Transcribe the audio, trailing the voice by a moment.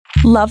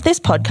Love this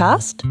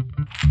podcast?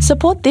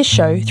 Support this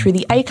show through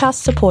the Acast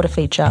supporter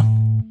feature.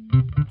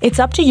 It's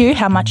up to you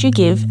how much you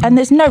give, and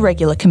there's no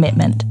regular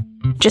commitment.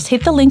 Just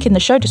hit the link in the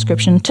show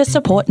description to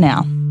support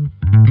now.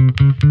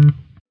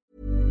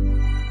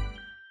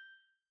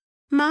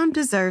 Mom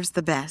deserves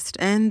the best,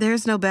 and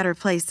there's no better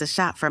place to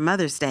shop for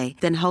Mother's Day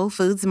than Whole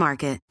Foods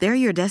Market. They're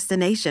your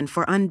destination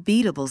for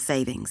unbeatable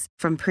savings,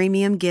 from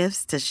premium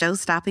gifts to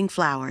show-stopping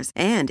flowers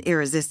and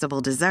irresistible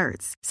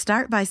desserts.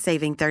 Start by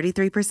saving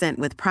 33%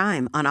 with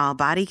Prime on all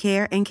body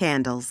care and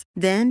candles.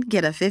 Then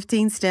get a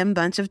 15-stem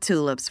bunch of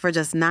tulips for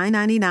just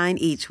 $9.99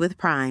 each with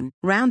Prime.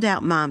 Round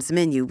out Mom's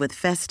menu with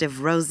festive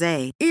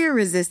rosé,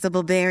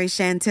 irresistible berry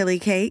chantilly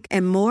cake,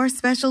 and more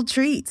special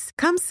treats.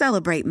 Come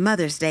celebrate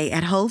Mother's Day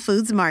at Whole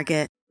Foods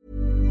Market.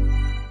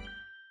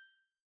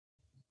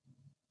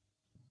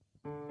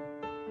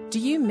 Do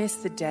you miss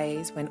the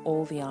days when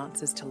all the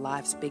answers to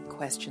life's big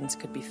questions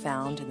could be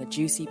found in the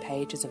juicy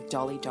pages of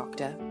Dolly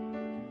Doctor?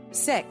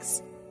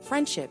 Sex,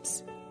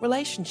 friendships,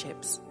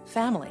 relationships,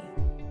 family,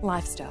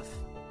 life stuff.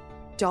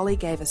 Dolly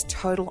gave us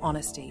total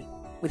honesty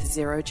with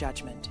zero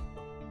judgment.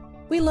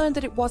 We learned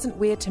that it wasn't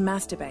weird to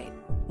masturbate,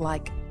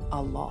 like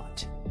a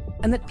lot,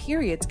 and that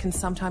periods can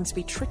sometimes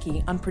be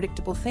tricky,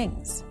 unpredictable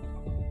things.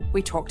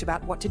 We talked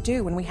about what to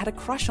do when we had a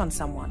crush on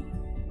someone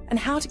and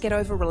how to get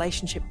over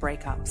relationship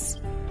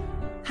breakups.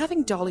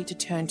 Having Dolly to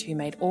turn to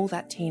made all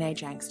that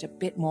teenage angst a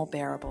bit more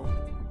bearable.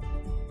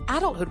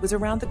 Adulthood was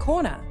around the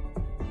corner.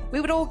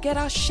 We would all get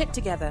our shit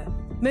together,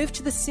 move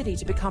to the city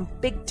to become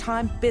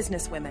big-time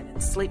businesswomen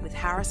and sleep with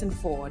Harrison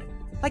Ford,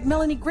 like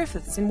Melanie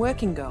Griffiths in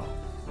Working Girl.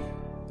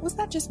 Was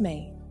that just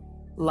me?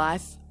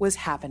 Life was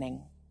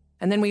happening.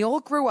 And then we all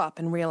grew up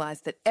and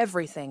realised that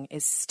everything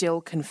is still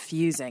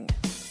confusing.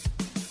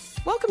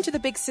 Welcome to the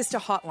Big Sister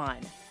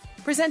Hotline.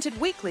 Presented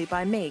weekly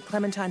by me,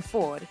 Clementine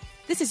Ford.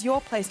 This is your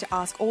place to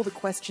ask all the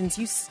questions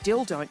you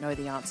still don't know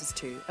the answers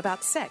to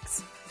about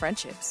sex,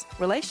 friendships,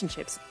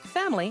 relationships,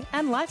 family,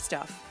 and life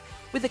stuff,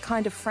 with the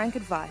kind of frank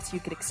advice you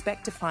could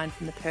expect to find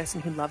from the person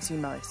who loves you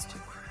most,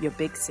 your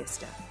big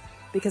sister.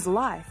 Because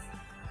life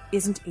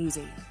isn't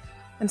easy,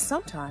 and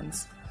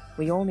sometimes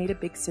we all need a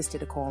big sister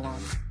to call on.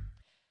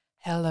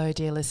 Hello,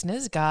 dear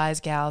listeners, guys,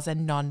 gals,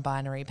 and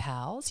non-binary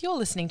pals. You're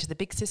listening to the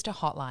Big Sister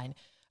Hotline,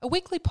 a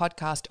weekly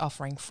podcast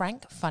offering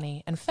frank,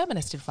 funny, and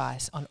feminist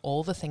advice on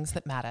all the things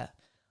that matter.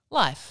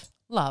 Life,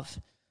 love,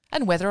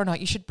 and whether or not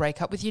you should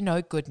break up with your no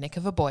good nick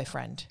of a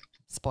boyfriend.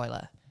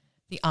 Spoiler,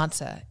 the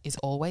answer is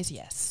always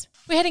yes.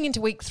 We're heading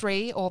into week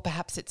 3, or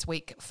perhaps it's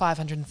week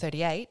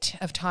 538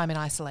 of time in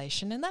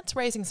isolation, and that's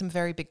raising some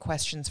very big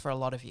questions for a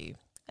lot of you.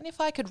 And if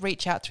I could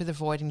reach out through the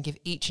void and give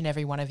each and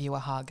every one of you a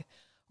hug,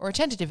 or a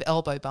tentative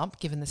elbow bump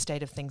given the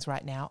state of things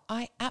right now,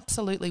 I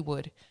absolutely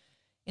would.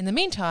 In the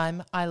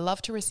meantime, I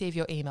love to receive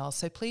your emails,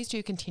 so please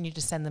do continue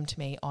to send them to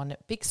me on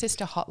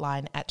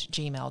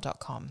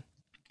bigsisterhotline@gmail.com.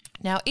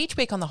 Now, each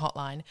week on the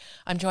hotline,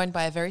 I'm joined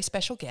by a very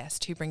special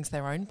guest who brings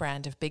their own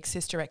brand of Big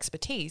Sister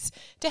expertise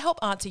to help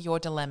answer your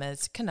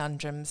dilemmas,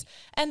 conundrums,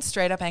 and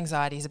straight-up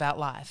anxieties about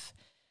life.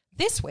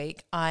 This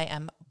week, I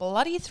am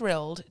bloody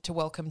thrilled to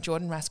welcome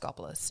Jordan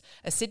Raskopoulos,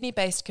 a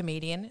Sydney-based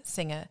comedian,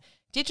 singer,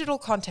 digital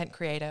content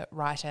creator,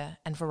 writer,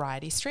 and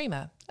variety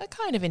streamer, a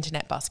kind of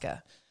internet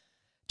busker.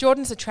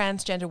 Jordan's a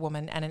transgender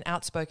woman and an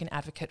outspoken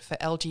advocate for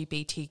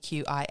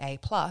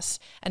LGBTQIA+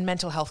 and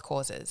mental health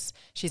causes.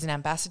 She's an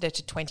ambassador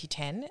to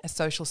 2010, a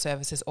social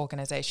services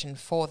organisation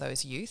for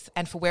those youth,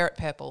 and for Wear It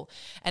Purple,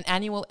 an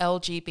annual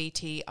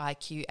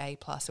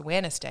LGBTIQA+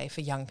 awareness day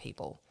for young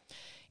people.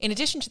 In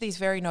addition to these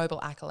very noble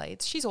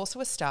accolades, she's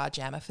also a star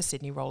jammer for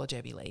Sydney Roller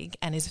Derby League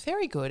and is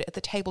very good at the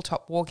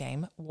tabletop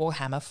wargame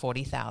Warhammer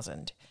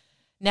 40,000.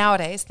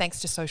 Nowadays, thanks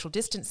to social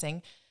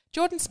distancing,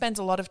 Jordan spends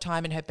a lot of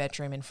time in her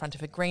bedroom in front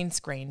of a green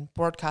screen,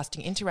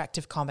 broadcasting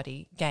interactive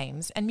comedy,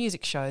 games, and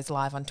music shows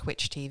live on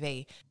Twitch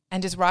TV,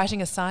 and is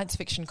writing a science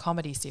fiction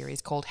comedy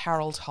series called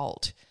Harold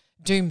Holt,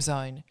 Doom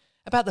Zone,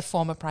 about the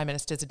former Prime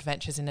Minister's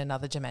adventures in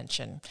another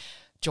dimension.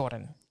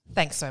 Jordan,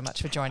 thanks so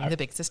much for joining the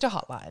Big Sister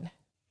Hotline.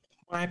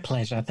 My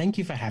pleasure. Thank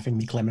you for having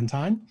me,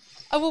 Clementine.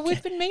 Oh, well,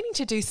 we've been meaning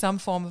to do some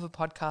form of a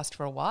podcast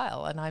for a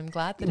while, and I'm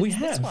glad that it's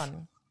this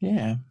one.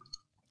 Yeah.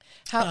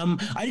 I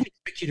didn't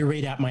expect you to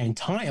read out my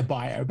entire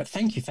bio, but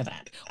thank you for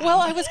that.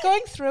 Well, I was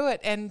going through it,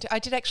 and I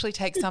did actually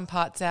take some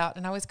parts out,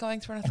 and I was going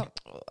through and I thought,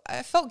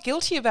 I felt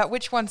guilty about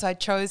which ones I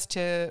chose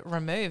to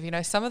remove. You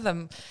know, some of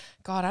them,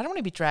 God, I don't want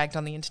to be dragged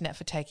on the internet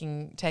for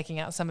taking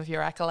out some of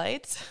your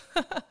accolades.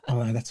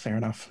 Oh, no, that's fair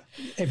enough.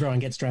 Everyone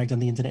gets dragged on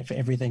the internet for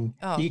everything.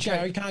 Oh, you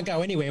can't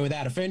go anywhere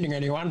without offending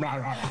anyone.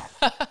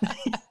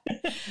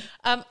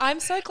 I'm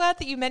so glad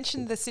that you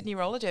mentioned the Sydney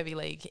Roller Derby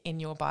League in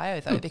your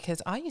bio, though,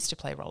 because I used to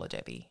play roller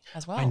derby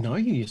as well. I know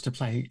you used to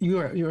play. You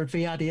were at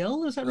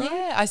VRDL, is that right?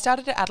 Yeah, I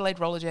started at Adelaide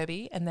Roller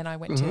Derby, and then I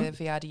went to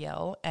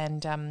VRDL,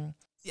 and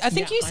I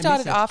think you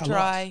started after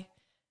I.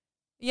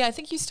 Yeah, I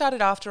think you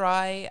started after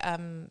I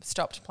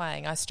stopped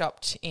playing. I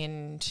stopped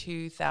in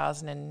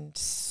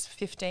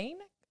 2015,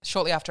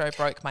 shortly after I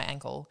broke my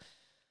ankle.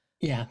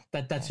 Yeah,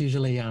 that's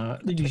usually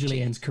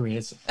ends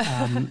careers.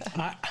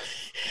 I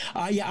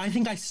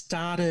think I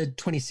started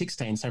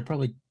 2016, so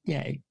probably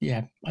I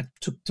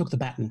took the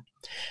baton.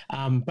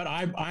 But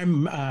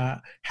I'm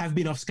have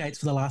been off skates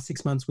for the last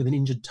 6 months with an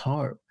injured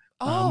toe.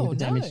 Oh,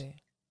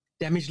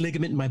 Damaged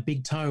ligament in my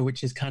big toe,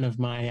 which is kind of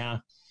my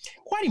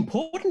quite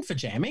important for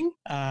jamming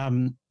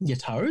your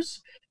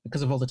toes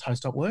because of all the toe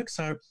stop work.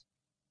 So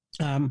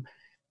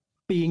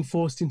being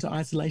forced into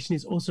isolation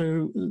is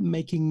also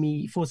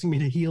forcing me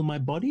to heal my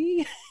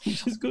body,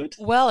 which is good.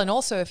 Well, and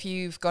also if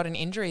you've got an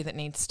injury that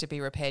needs to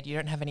be repaired, you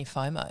don't have any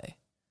FOMO.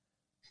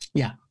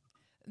 Yeah.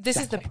 This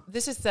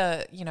is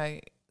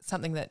the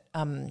something that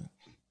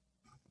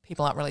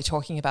people aren't really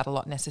talking about a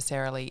lot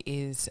necessarily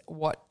is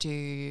what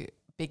do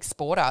big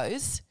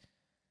sportos,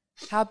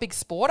 how big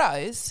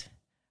sportos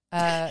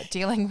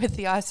dealing with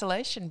the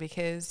isolation,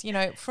 because,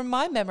 from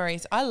my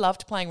memories, I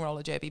loved playing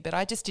roller derby, but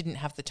I just didn't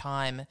have the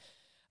time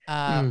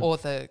or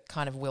the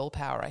kind of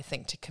willpower, I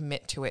think, to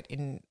commit to it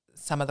in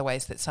some of the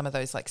ways that some of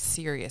those like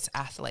serious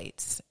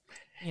athletes,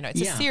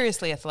 it's a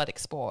seriously athletic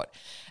sport.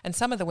 And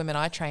some of the women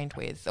I trained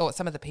with, or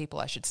some of the people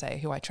I should say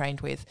who I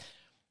trained with,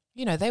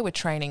 they were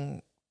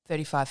training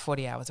 35,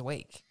 40 hours a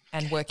week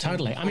and working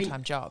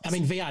full-time jobs. I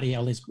mean,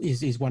 VRDL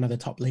is one of the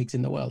top leagues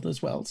in the world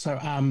as well. So,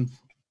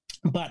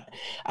 but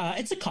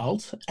it's a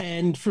cult,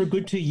 and for a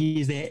good 2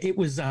 years there, it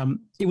was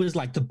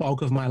like the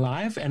bulk of my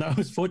life, and I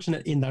was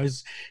fortunate in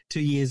those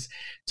 2 years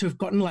to have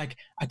gotten like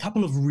a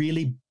couple of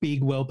really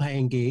big,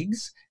 well-paying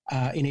gigs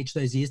in each of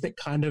those years that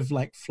kind of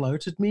like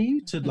floated me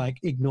to like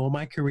ignore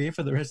my career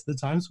for the rest of the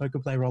time so I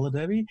could play roller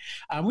derby,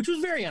 which was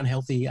very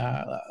unhealthy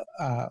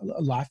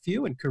life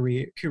view and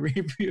career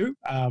view.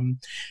 And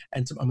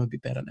so I'm a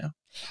bit better now.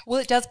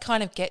 Well, it does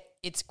kind of get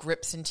its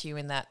grips into you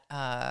in that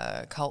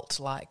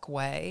cult-like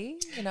way,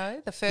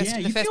 the first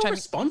feel time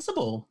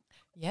responsible.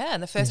 Yeah,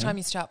 and the first time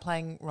you start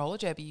playing roller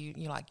derby,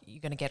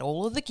 you're going to get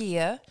all of the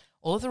gear,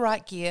 all of the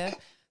right gear,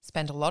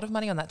 spend a lot of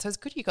money on that. So it's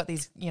good you got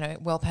these,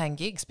 well-paying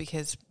gigs,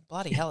 because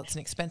bloody hell, it's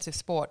an expensive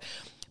sport.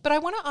 But I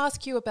want to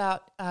ask you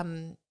about,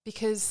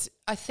 because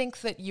I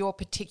think that your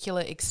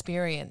particular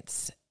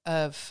experience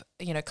of,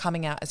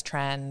 coming out as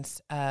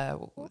trans,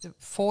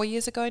 4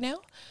 years ago now?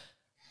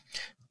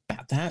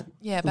 About that.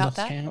 Yeah, about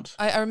that. Count.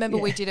 I remember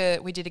we did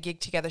a gig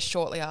together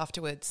shortly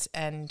afterwards,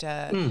 and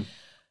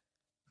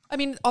I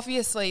mean,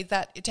 obviously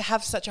that to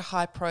have such a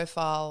high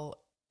profile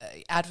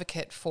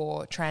advocate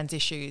for trans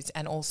issues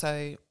and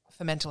also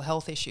for mental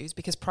health issues,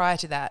 because prior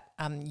to that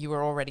you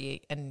were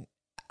already an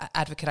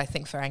advocate, I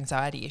think, for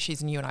anxiety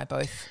issues, and you and I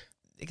both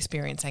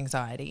experience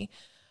anxiety.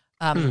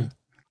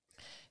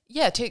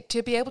 Yeah,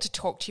 to be able to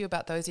talk to you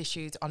about those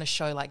issues on a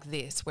show like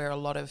this, where a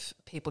lot of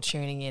people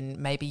tuning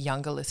in, maybe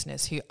younger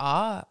listeners who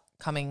are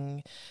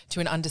coming to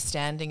an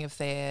understanding of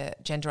their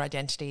gender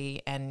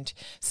identity and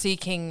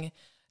seeking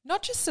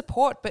not just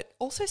support, but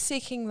also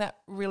seeking that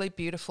really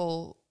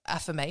beautiful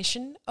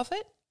affirmation of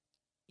it.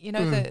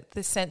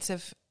 The sense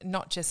of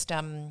not just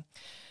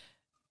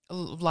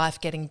life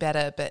getting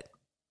better, but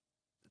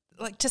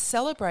like to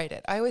celebrate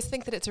it. I always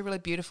think that it's a really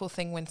beautiful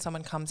thing when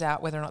someone comes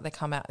out, whether or not they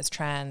come out as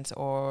trans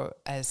or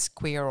as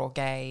queer or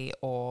gay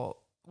or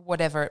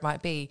whatever it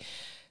might be,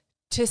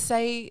 to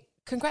say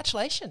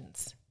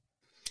congratulations.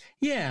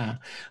 Yeah.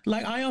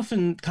 Like I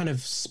often kind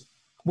of,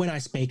 when I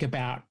speak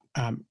about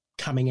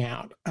coming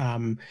out,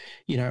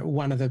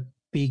 one of the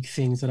big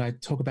things that I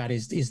talk about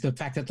is the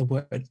fact that the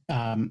word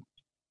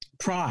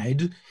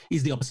pride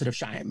is the opposite of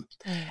shame,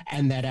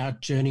 and that our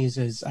journeys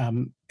as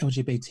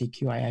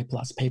LGBTQIA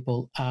plus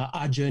people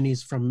are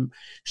journeys from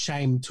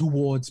shame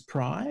towards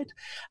pride.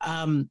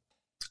 I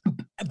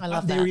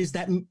love there that. Is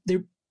that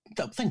there.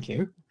 Thank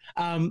you.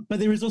 But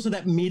there is also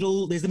that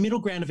there's the middle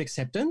ground of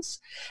acceptance,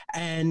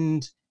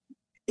 and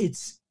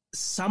it's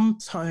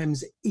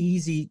sometimes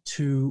easy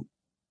to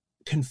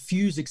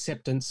confuse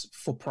acceptance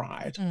for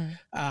pride.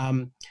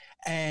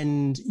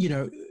 And,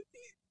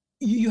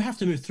 you have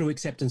to move through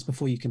acceptance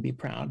before you can be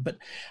proud. But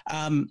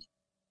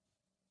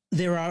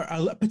there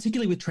are,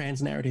 particularly with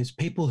trans narratives,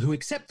 people who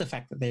accept the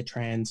fact that they're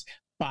trans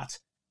but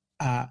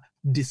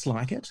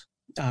dislike it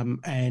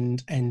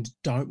and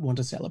don't want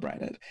to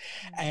celebrate it.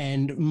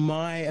 And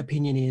my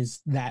opinion is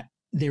that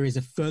there is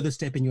a further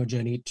step in your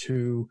journey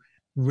to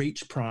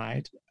reach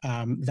pride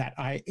that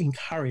I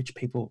encourage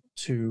people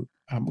to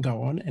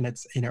go on, and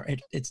it's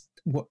it's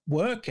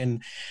work,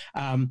 and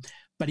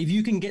but if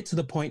you can get to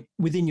the point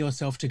within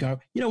yourself to go,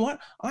 you know what,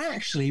 I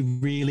actually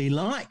really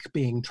like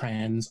being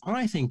trans.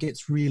 I think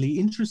it's really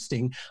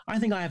interesting. I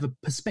think I have a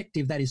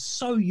perspective that is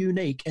so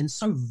unique and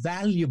so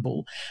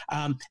valuable,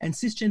 and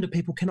cisgender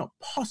people cannot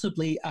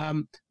possibly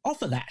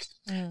offer that.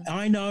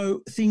 I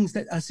know things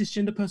that a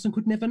cisgender person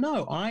could never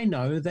know. I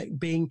know that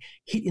being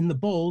hit in the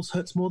balls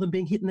hurts more than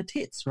being hit in the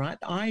tits, right?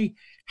 I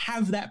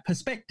have that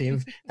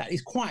perspective that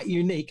is quite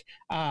unique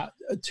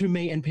to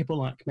me and people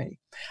like me.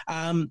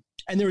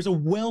 And there is a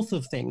wealth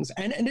of things,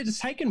 and it has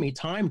taken me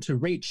time to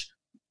reach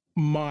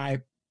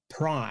my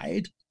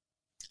pride,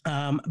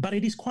 but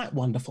it is quite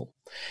wonderful.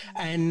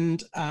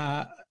 And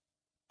I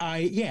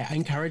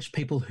encourage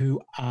people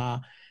who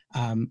are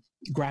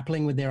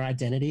grappling with their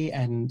identity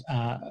and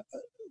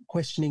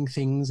questioning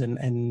things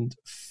and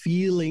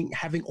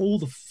having all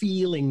the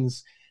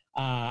feelings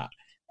to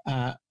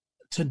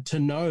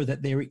know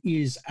that there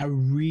is a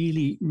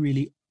really,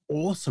 really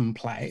awesome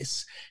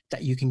place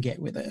that you can get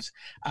with it.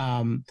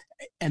 And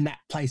that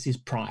place is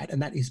pride,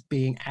 and that is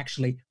being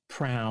actually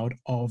proud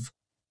of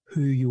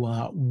who you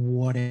are,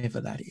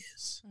 whatever that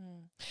is.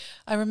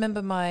 I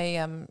remember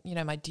my,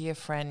 my dear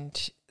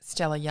friend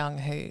Stella Young,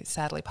 who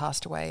sadly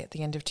passed away at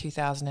the end of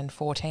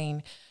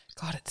 2014.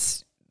 God,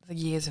 the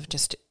years have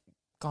just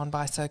gone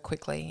by so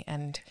quickly,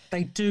 and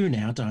they do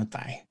now, don't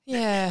they?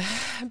 Yeah,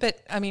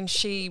 but I mean,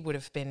 she would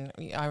have been.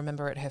 I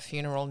remember at her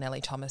funeral,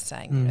 Nellie Thomas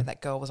saying,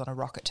 that girl was on a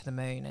rocket to the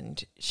moon,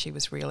 and she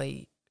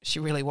really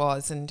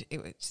was, and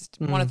it was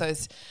just one of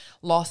those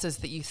losses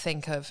that you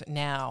think of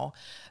now,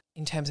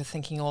 in terms of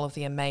thinking all of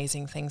the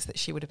amazing things that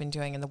she would have been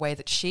doing and the way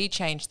that she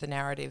changed the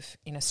narrative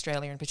in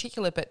Australia in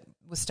particular, but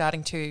was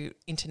starting to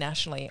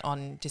internationally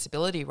on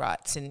disability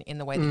rights in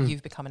the way that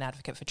you've become an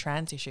advocate for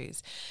trans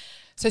issues.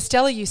 So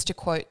Stella used to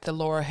quote the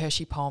Laura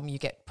Hershey poem, "You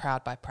get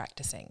proud by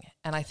practicing."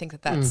 And I think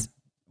that that's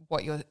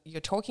what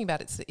you're talking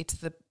about. It's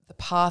the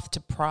path to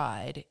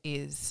pride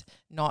is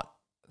not,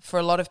 for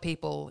a lot of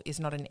people, is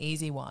not an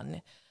easy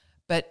one,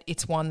 but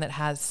it's one that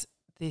has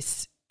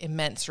this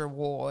immense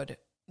reward,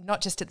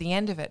 not just at the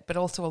end of it, but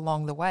also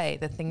along the way.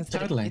 The things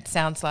that it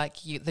sounds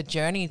like the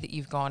journey that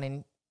you've gone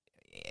in,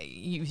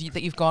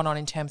 that you've gone on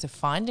in terms of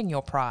finding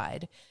your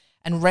pride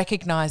and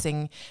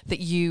recognizing that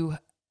you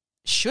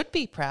should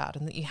be proud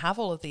and that you have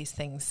all of these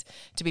things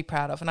to be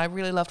proud of. And I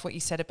really loved what you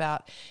said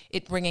about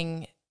it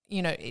bringing,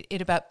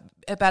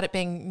 about it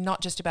being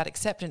not just about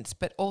acceptance,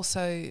 but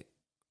also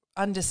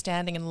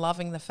understanding and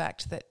loving the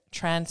fact that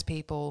trans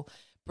people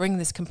bring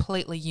this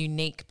completely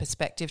unique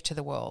perspective to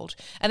the world.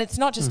 And it's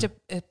not just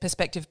a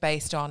perspective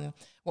based on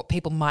what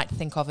people might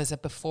think of as a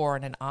before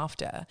and an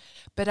after,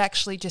 but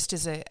actually just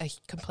as a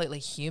completely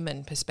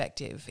human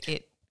perspective.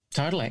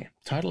 Totally.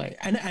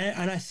 And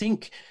I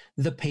think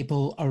the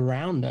people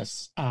around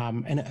us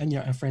and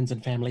our friends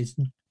and families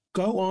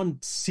go on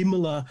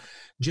similar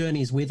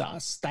journeys with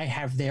us. They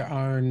have their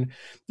own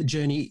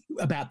journey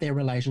about their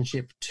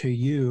relationship to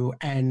you,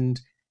 and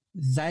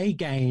they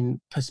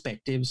gain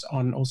perspectives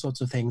on all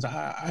sorts of things.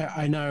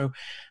 I know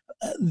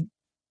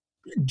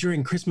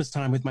during Christmas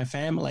time with my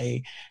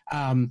family,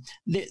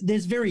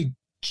 there's very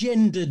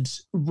gendered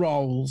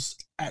roles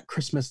at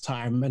Christmas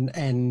time,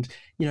 and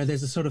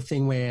there's a sort of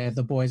thing where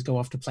the boys go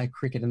off to play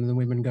cricket and the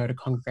women go to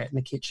congregate in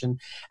the kitchen,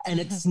 and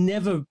it's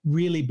never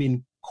really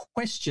been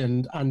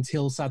questioned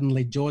until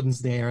suddenly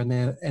Jordan's there, and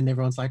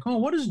everyone's like, "Oh,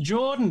 what does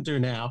Jordan do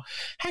now?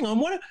 Hang on,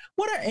 what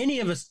are any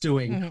of us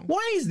doing?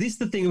 Why is this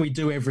the thing we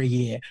do every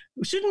year?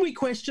 Shouldn't we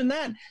question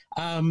that?"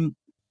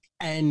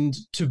 And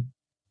to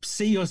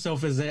see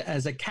yourself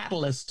as a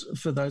catalyst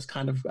for those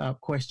kind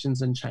of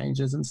questions and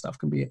changes and stuff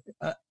can be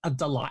a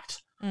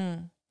delight.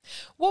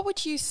 What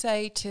would you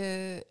say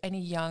to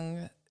any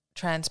young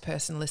trans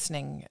person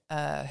listening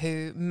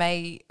who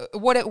may,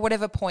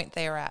 whatever point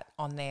they're at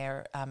on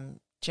their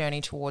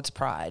journey towards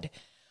pride,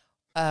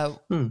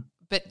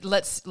 but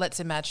let's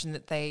imagine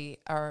that they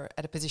are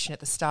at a position at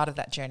the start of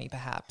that journey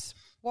perhaps.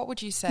 What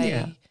would you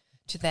say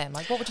to them?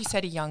 Like, what would you say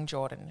to young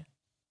Jordan?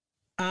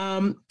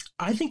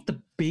 I think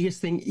the biggest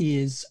thing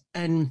is,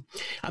 and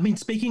I mean,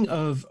 speaking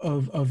of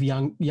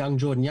young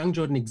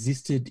Jordan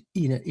existed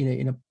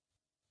in a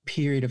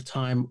period of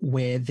time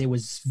where there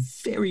was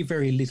very,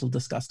 very little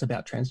discussed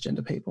about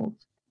transgender people,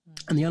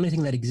 and the only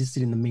thing that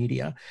existed in the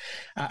media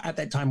at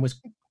that time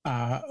was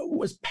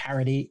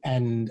parody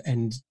and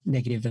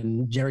negative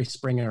and Jerry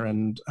Springer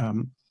and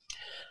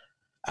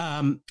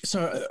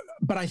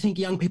but I think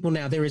young people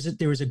now there is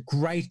a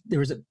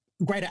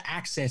greater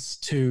access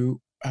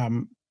to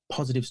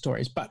positive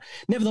stories, but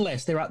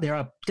nevertheless there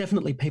are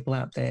definitely people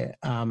out there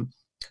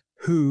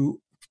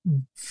who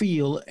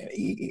feel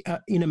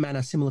in a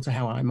manner similar to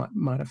how I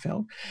might have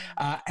felt,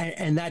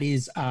 and that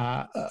is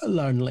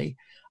lonely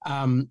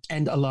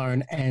and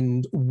alone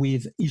and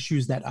with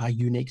issues that are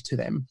unique to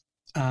them,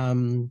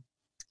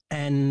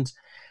 and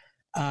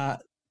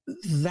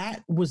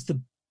that was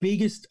the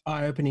biggest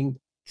eye-opening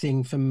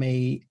thing for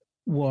me,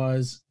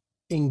 was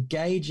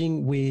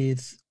engaging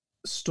with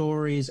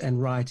stories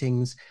and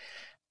writings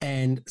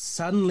and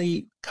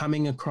suddenly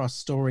coming across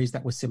stories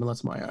that were similar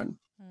to my own,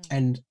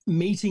 and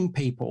meeting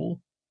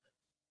people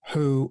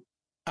who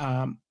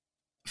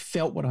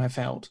felt what I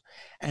felt.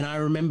 And I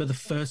remember the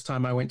first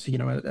time I went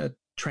to, a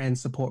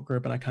trans support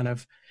group, and I kind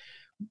of,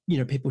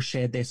 people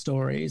shared their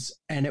stories,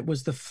 and it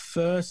was the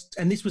first,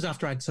 and this was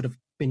after I'd sort of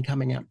been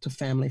coming out to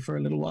family for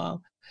a little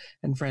while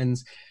and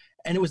friends.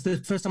 And it was the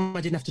first time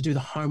I didn't have to do the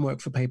homework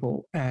for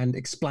people and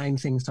explain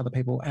things to other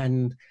people.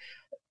 And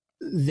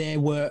there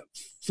were,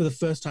 for the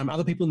first time,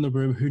 other people in the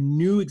room who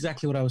knew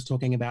exactly what I was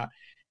talking about,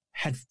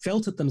 had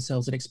felt it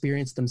themselves, had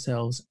experienced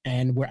themselves,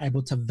 and were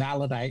able to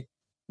validate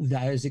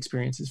those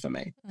experiences for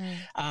me.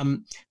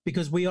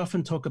 Because we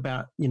often talk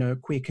about,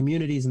 queer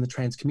communities and the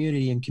trans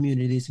community and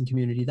community this and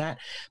community that,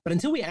 but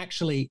until we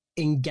actually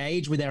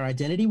engage with our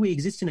identity, we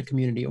exist in a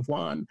community of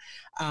one.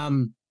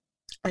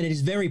 and it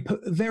is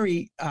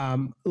very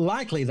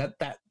likely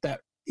that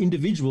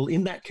individual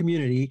in that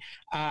community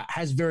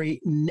has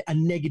a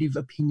negative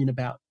opinion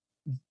about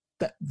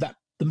that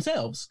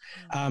themselves,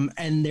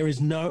 and there is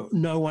no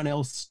one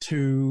else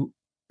to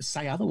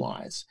say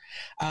otherwise.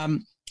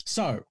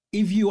 So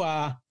if you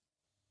are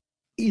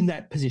in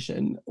that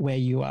position where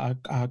you are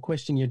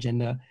questioning your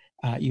gender,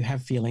 you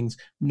have feelings,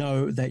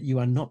 know that you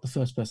are not the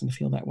first person to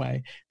feel that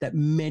way, that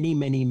many,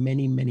 many,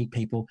 many, many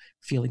people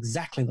feel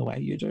exactly the way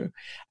you do.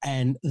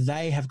 And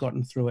they have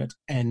gotten through it,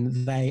 and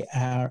they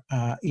are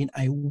in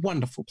a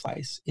wonderful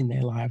place in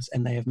their lives,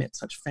 and they have met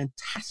such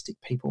fantastic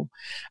people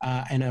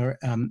and are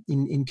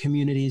in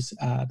communities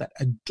that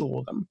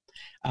adore them.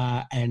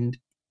 And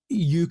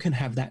you can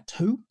have that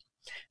too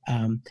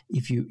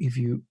if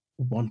you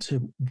want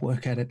to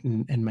work at it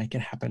and make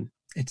it happen.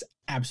 It's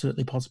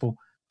absolutely possible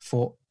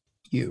for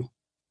you.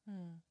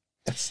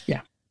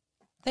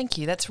 Thank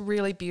you. That's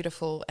really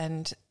beautiful,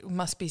 and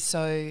must be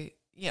so,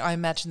 I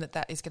imagine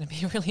that is going to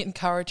be really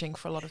encouraging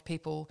for a lot of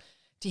people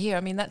to hear.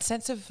 I mean, that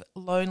sense of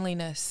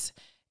loneliness,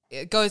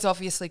 it goes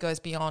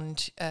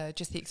beyond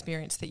just the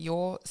experience that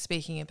you're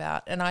speaking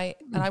about. And I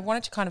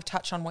wanted to kind of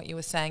touch on what you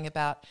were saying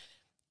about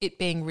it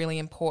being really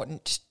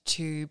important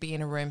to be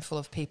in a room full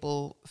of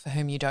people for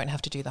whom you don't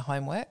have to do the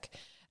homework.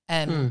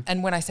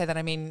 And when I say that,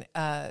 I mean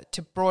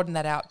to broaden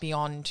that out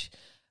beyond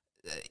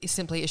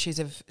simply issues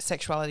of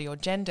sexuality or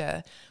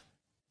gender,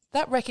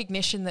 that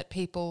recognition that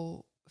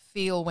people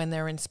feel when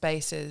they're in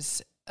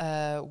spaces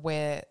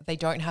where they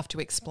don't have to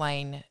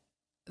explain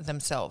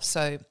themselves.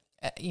 So,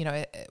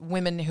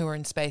 women who are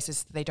in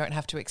spaces, they don't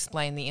have to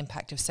explain the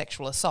impact of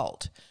sexual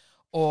assault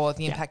or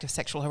the impact of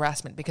sexual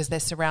harassment because they're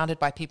surrounded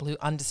by people who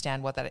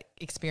understand what that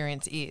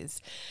experience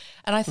is.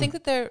 And I think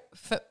that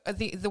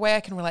the way I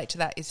can relate to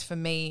that is, for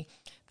me,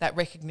 that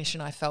recognition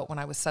I felt when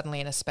I was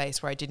suddenly in a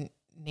space where I didn't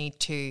need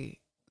to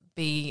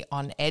be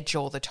on edge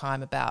all the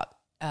time about,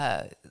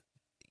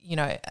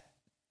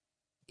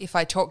 if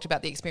I talked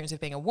about the experience of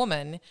being a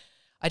woman,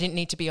 I didn't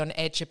need to be on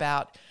edge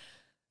about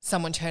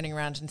someone turning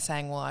around and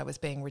saying, well, I was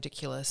being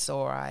ridiculous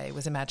or I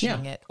was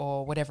imagining it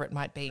or whatever it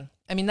might be.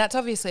 I mean, that's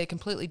obviously a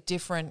completely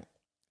different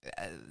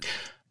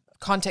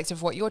context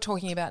of what you're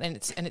talking about, and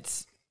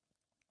it's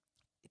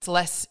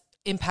less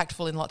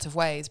impactful in lots of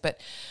ways.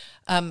 But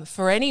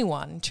for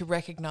anyone to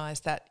recognise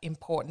that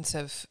importance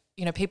of,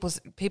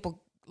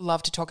 people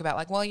love to talk about,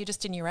 like, well, you're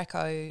just in your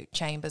echo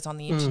chambers on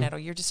the internet or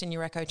you're just in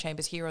your echo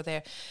chambers here or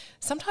there.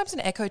 Sometimes an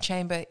echo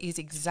chamber is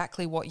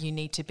exactly what you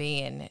need to be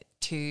in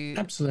to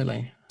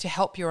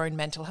help your own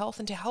mental health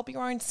and to help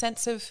your own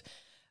sense of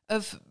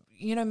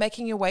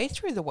making your way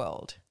through the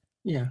world.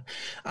 Yeah.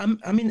 And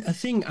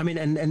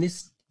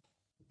this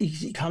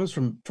it comes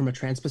from a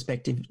trans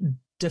perspective.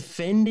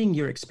 Defending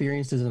your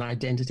experience as an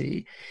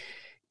identity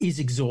is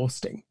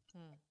exhausting.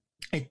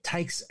 It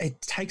takes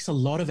a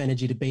lot of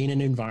energy to be in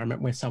an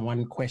environment where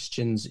someone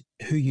questions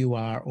who you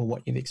are or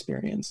what you've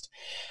experienced,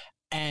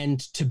 and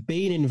to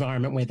be in an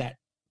environment where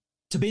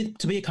to be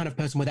a kind of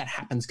person where that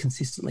happens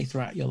consistently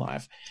throughout your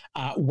life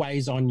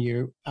weighs on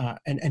you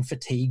and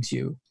fatigues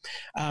you.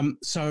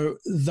 So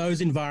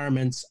those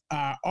environments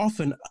are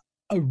often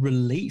a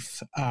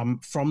relief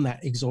from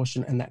that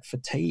exhaustion and that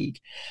fatigue.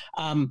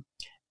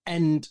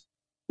 And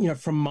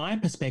from my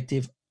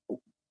perspective,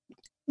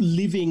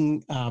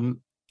 living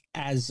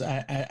as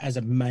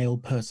a male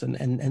person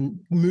and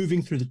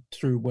moving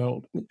through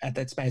world at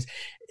that space,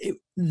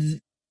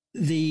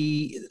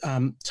 the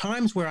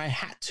times where I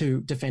had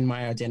to defend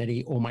my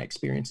identity or my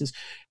experiences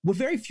were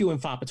very few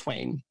and far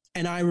between.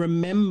 And I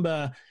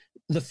remember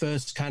the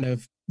first kind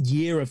of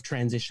year of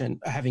transition,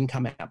 having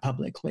come out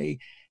publicly,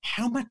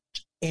 how much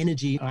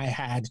energy I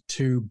had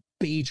to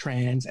be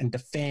trans and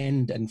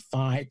defend and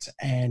fight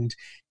and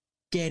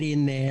get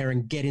in there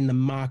and get in the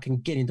muck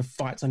and get into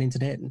fights on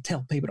internet and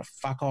tell people to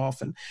fuck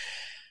off. And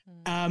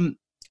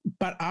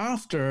but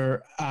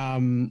after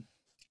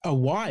a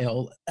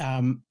while,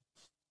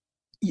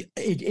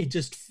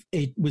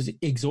 it was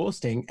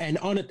exhausting, and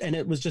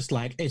it was just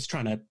like it's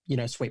trying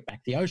to sweep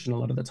back the ocean a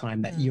lot of the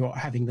time, that you're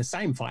having the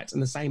same fights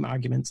and the same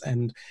arguments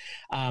and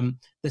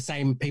the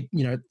same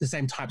people, the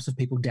same types of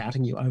people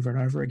doubting you over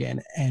and over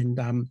again.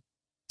 And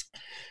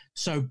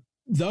so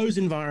those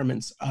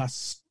environments are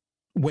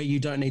where you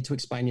don't need to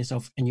explain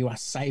yourself and you are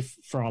safe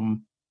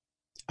from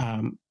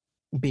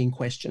being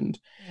questioned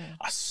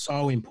are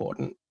so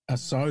important, are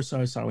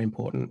so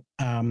important.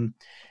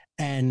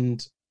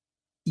 And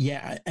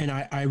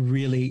I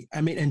really,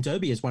 and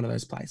Derby is one of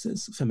those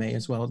places for me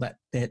as well, that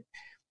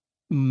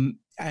in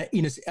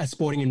a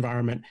sporting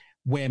environment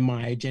where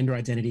my gender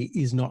identity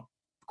is not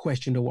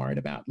questioned or worried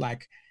about.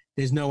 Like,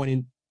 there's no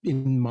one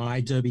in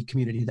my Derby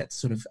community that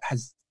sort of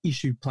has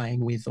issue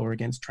playing with or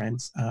against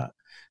trans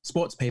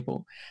sports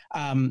people.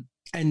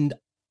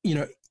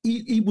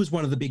 It was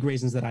one of the big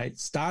reasons that I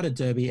started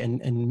Derby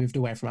and moved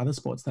away from other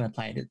sports that I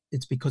played.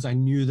 It's because I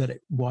knew that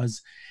it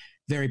was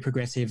very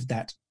progressive,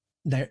 that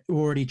there are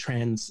already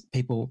trans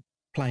people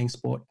playing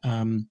sport,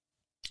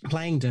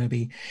 playing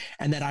Derby,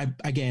 and that I,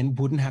 again,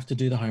 wouldn't have to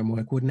do the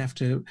homework, wouldn't have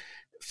to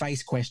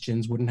face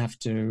questions, wouldn't have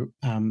to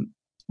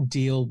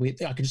deal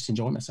with. I could just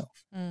enjoy myself.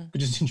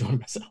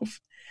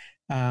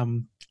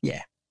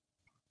 Yeah.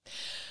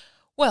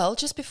 Well,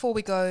 just before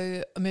we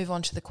move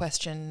on to the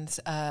questions,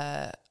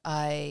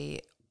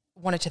 I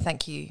wanted to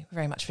thank you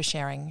very much for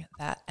sharing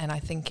that, and I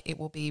think it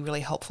will be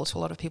really helpful to a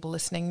lot of people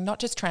listening, not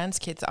just trans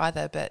kids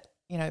either, but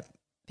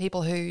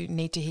people who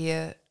need to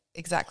hear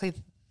exactly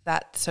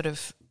that sort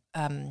of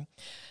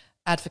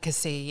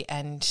advocacy,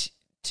 and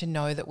to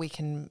know that we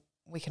can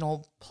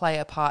all play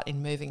a part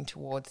in moving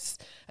towards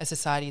a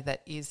society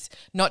that is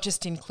not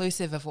just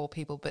inclusive of all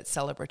people, but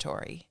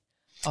celebratory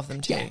of them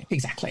too. Yeah,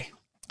 exactly.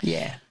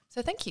 Yeah.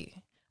 So thank you.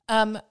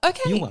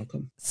 Okay. You're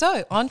welcome.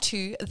 So on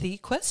to the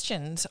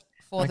questions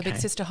for the Big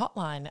Okay. Sister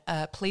Hotline.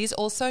 Please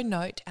also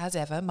note, as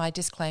ever, my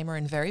disclaimer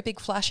in very big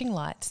flashing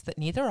lights that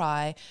neither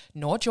I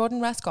nor Jordan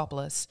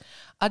Raskopoulos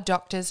are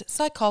doctors,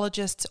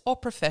 psychologists, or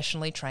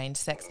professionally trained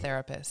sex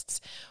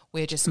therapists.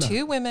 We're just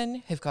two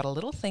women who've got a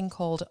little thing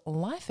called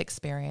life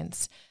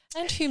experience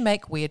and who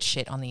make weird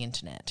shit on the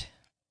internet.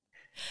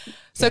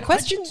 So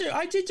question...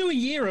 I did do a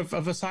year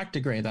of a psych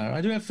degree, though.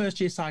 I do have first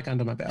year psych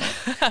under my belt.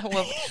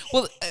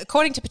 well,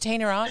 according to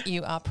Patina Art,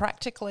 you are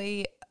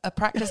practically a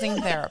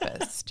practicing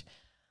therapist.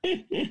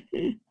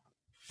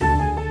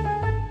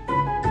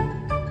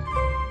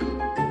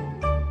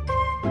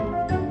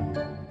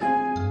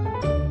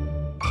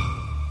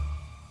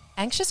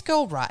 Anxious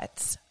Girl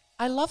writes,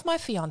 I love my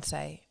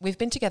fiancé. We've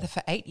been together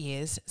for 8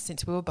 years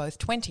since we were both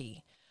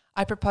 20.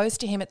 I proposed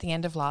to him at the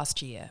end of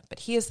last year,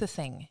 but here's the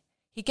thing.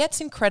 He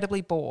gets incredibly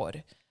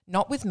bored,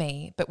 not with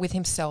me, but with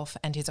himself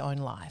and his own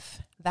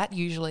life. That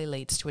usually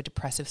leads to a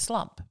depressive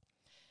slump.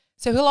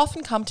 So he'll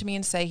often come to me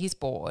and say he's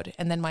bored,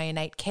 and then my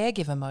innate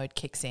caregiver mode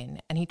kicks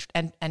in, and he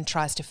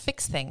tries to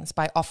fix things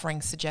by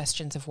offering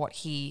suggestions of what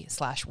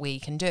he/we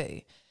can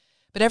do.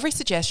 But every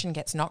suggestion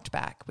gets knocked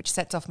back, which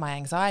sets off my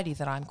anxiety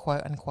that I'm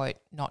quote-unquote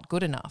not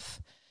good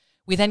enough.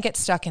 We then get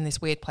stuck in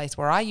this weird place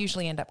where I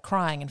usually end up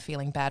crying and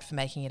feeling bad for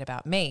making it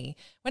about me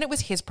when it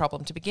was his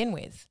problem to begin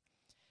with.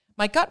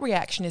 My gut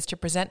reaction is to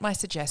present my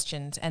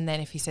suggestions, and then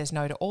if he says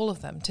no to all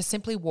of them, to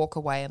simply walk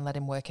away and let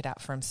him work it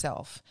out for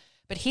himself.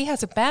 But he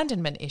has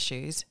abandonment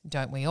issues,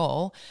 don't we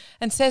all,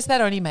 and says that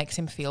only makes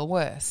him feel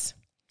worse.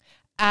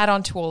 Add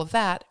on to all of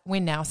that, we're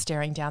now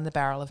staring down the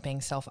barrel of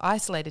being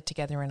self-isolated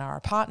together in our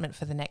apartment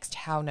for the next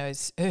who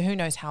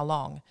knows how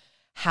long.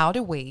 How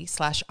do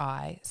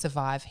we/I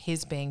survive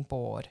his being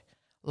bored?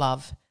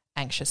 Love,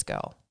 Anxious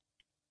Girl.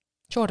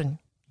 Jordan.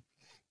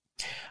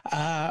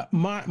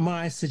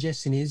 My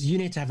suggestion is you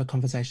need to have a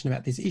conversation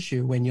about this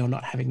issue when you're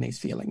not having these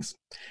feelings.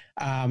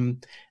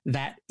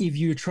 That if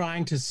you're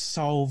trying to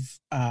solve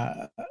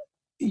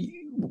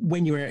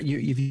when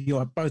if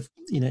you're both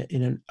in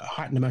a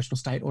heightened emotional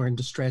state or in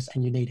distress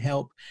and you need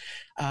help,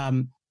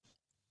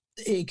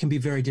 it can be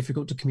very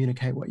difficult to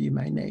communicate what you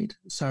may need.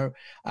 So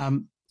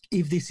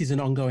if this is an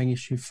ongoing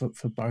issue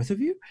for both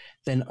of you,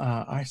 then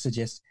I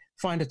suggest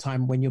find a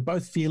time when you're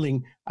both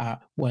feeling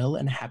well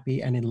and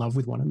happy and in love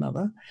with one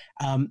another,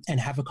 and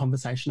have a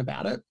conversation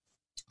about it,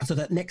 so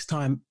that next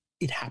time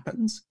it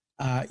happens,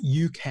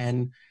 you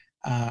can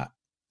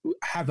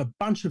have a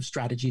bunch of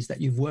strategies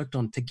that you've worked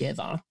on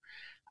together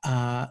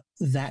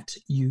that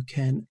you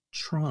can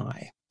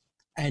try.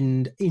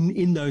 And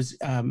in those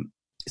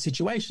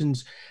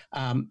situations,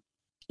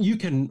 you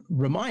can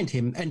remind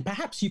him, and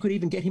perhaps you could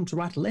even get him to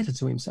write a letter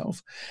to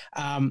himself,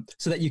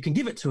 so that you can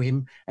give it to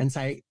him and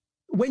say,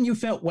 when you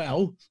felt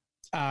well,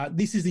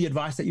 this is the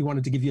advice that you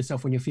wanted to give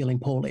yourself when you're feeling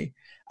poorly,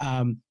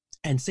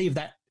 and see if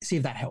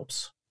that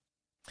helps.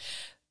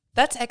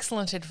 That's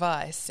excellent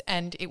advice,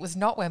 and it was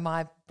not where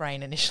my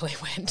brain initially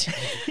went.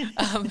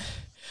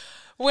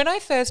 When I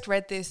first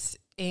read this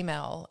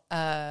email,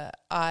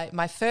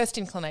 my first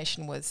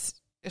inclination was,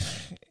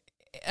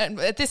 and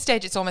at this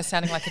stage it's almost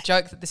sounding like a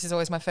joke that this is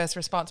always my first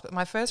response, but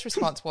my first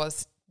response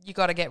was, you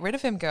got to get rid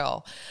of him,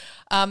 girl.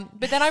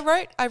 But then I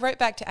wrote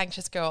back to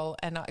Anxious Girl,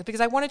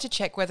 because I wanted to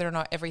check whether or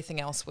not everything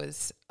else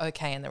was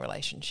okay in the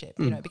relationship.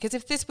 Because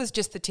if this was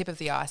just the tip of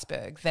the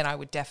iceberg, then I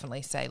would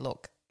definitely say,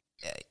 look,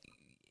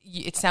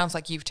 it sounds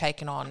like you've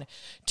taken on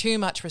too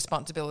much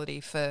responsibility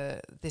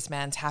for this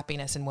man's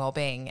happiness and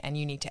well-being, and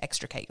you need to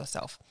extricate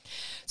yourself.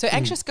 So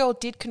Anxious Girl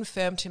did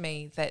confirm to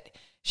me that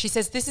she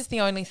says this is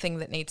the only thing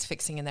that needs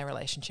fixing in their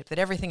relationship, that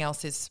everything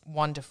else is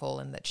wonderful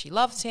and that she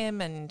loves him,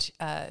 and,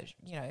 I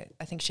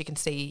think she can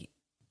see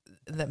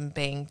them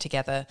being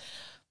together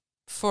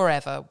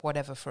forever,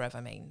 whatever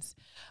forever means.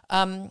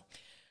 I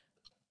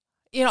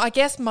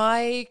guess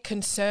my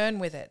concern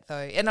with it, though,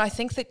 and I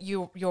think that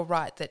you're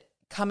right, that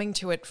coming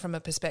to it from a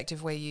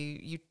perspective where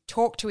you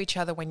talk to each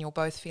other when you're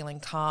both feeling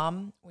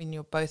calm, when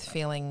you're both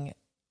feeling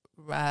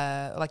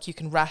like you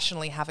can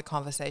rationally have a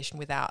conversation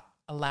without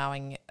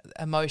allowing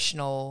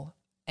emotional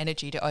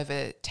energy to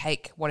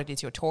overtake what it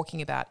is you're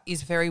talking about,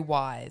 is very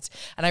wise.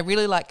 And I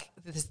really like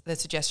the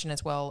suggestion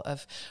as well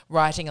of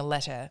writing a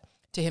letter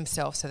to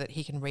himself so that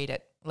he can read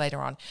it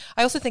later on.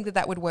 I also think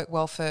that would work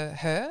well for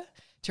her,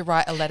 to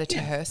write a letter to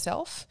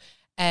herself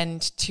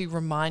and to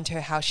remind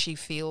her how she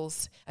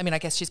feels. I mean, I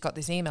guess she's got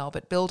this email,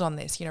 but build on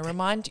this.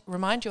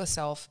 Remind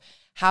yourself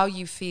how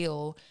you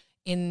feel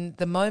in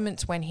the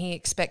moments when he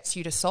expects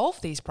you to solve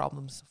these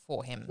problems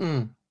for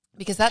him.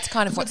 Because that's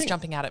kind of what's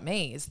jumping out at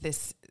me, is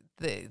this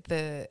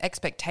the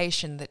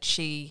expectation that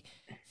she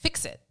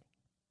fix it.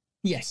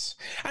 Yes.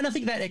 And I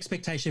think that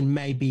expectation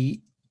may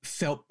be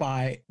felt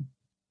by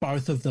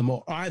both of them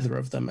or either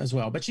of them as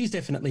well. But she's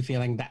definitely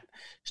feeling that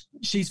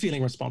she's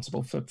feeling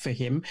responsible for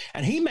him,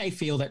 and he may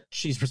feel that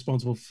she's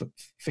responsible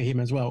for him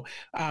as well.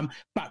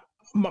 But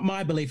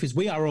my belief is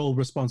we are all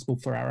responsible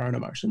for our own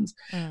emotions.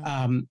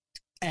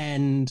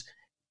 And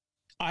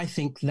I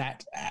think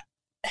that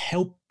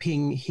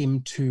helping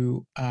him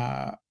to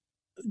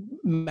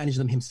manage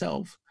them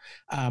himself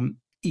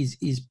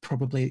is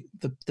probably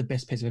the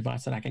best piece of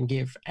advice that I can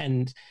give.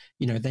 And,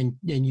 then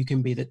you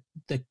can be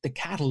the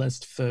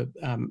catalyst for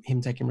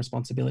him taking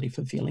responsibility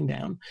for feeling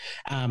down.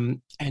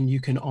 And you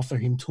can offer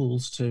him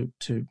tools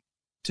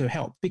to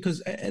help,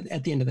 because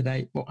at the end of the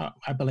day,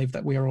 I believe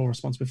that we are all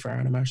responsible for our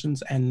own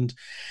emotions, and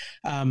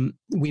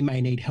we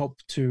may need help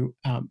to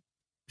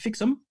fix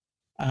them.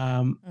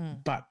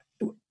 But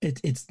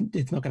it's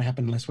not going to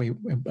happen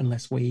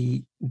unless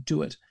we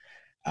do it.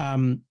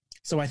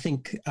 So I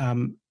think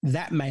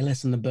that may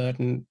lessen the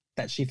burden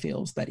that she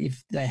feels, that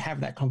if they have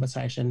that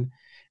conversation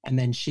and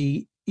then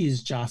she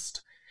is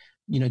just,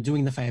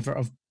 doing the favor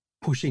of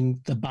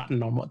pushing the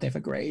button on what they've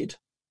agreed.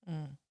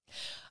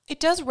 It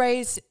does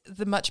raise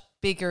the much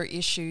bigger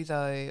issue,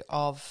 though,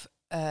 of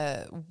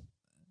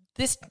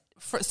this,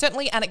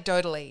 certainly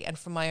anecdotally and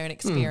from my own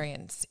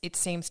experience, it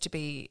seems to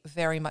be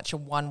very much a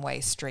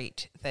one-way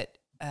street that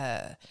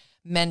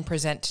men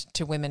present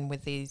to women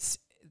with this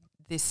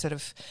sort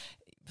of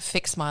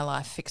fix my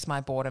life, fix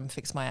my boredom,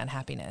 fix my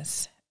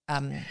unhappiness,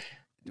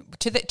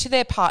 to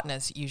their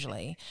partners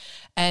usually.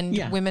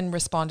 And women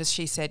respond, as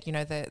she said,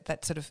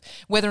 that sort of,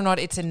 whether or not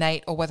it's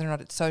innate or whether or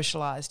not it's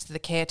socialized, the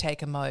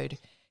caretaker mode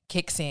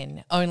kicks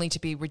in only to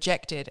be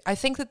rejected. I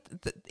think that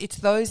it's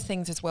those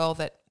things as well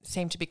that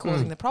seem to be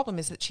causing the problem,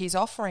 is that she's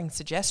offering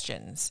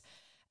suggestions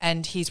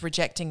and he's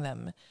rejecting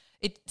them.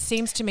 It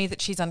seems to me that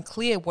she's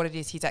unclear what it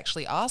is he's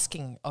actually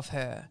asking of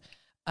her,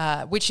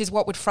 which is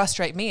what would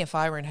frustrate me if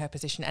I were in her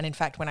position. And in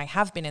fact, when I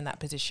have been in that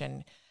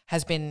position,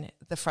 has been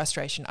the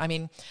frustration. I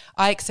mean,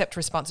 I accept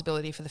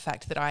responsibility for the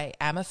fact that I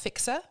am a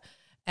fixer,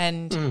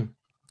 and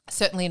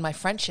certainly in my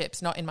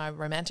friendships, not in my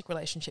romantic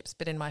relationships,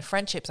 but in my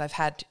friendships, I've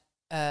had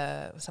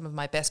some of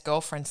my best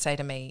girlfriends say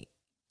to me,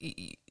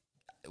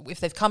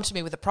 if they've come to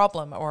me with a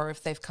problem or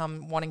if they've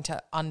come wanting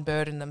to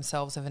unburden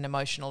themselves of an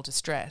emotional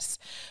distress,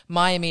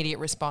 my immediate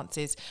response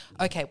is,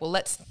 okay, well,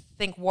 let's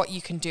think what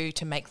you can do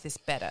to make this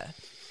better.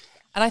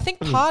 And I think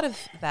part of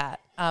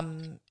that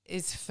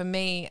is, for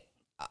me,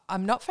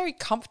 I'm not very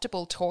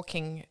comfortable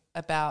talking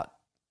about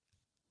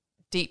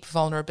deep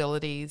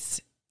vulnerabilities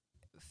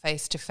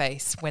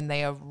face-to-face when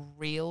they are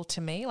real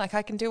to me. Like,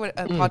 I can do a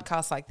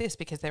podcast like this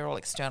because they're all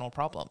external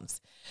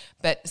problems.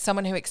 But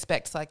someone who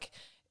expects, like,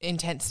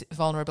 intense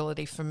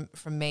vulnerability from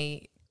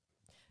me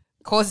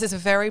causes a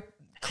very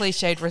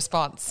cliched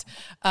response.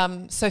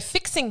 So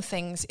fixing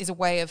things is a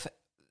way of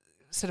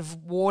sort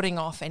of warding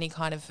off any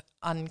kind of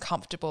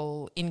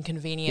uncomfortable,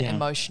 inconvenient,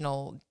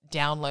 emotional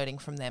downloading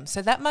from them.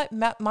 So that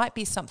might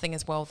be something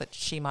as well that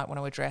she might want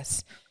to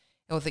address,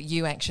 or that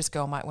you, anxious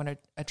girl, might want to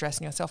address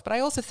in yourself. But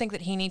I also think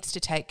that he needs to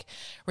take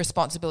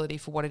responsibility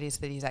for what it is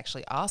that he's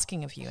actually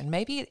asking of you. And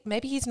maybe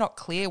he's not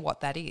clear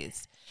what that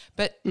is.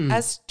 But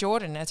as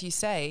Jordan, as you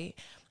say,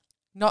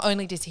 not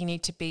only does he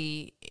need to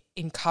be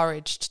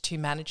encouraged to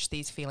manage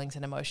these feelings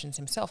and emotions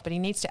himself, but he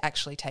needs to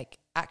actually take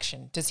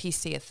action. Does he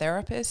see a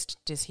therapist?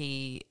 Is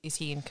he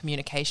in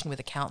communication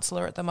with a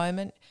counsellor at the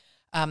moment?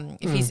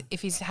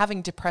 If he's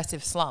having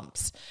depressive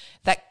slumps,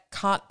 you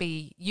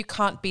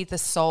can't be the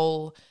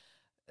sole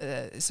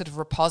sort of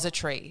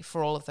repository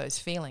for all of those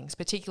feelings,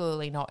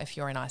 particularly not if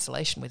you're in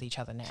isolation with each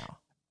other now.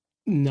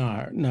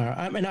 No.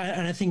 I mean,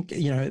 I think,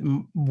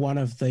 one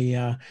of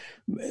the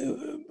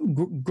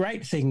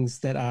great things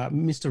that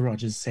Mr.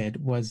 Rogers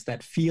said was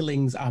that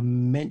feelings are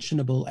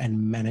mentionable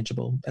and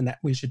manageable, and that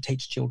we should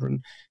teach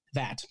children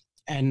that.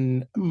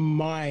 And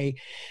my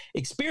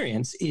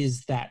experience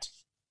is that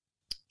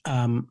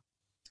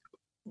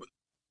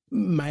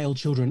male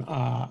children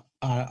are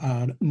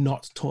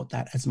not taught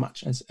that as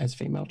much as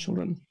female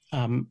children,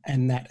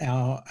 and that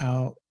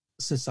our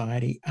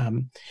society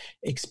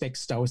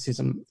expects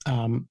stoicism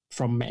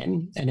from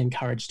men and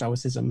encourage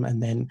stoicism,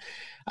 and then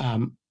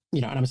and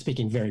I'm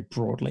speaking very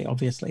broadly,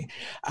 obviously,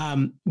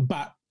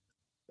 but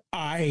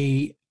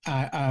I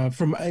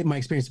from my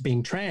experience of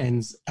being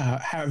trans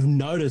have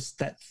noticed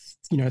that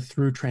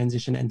through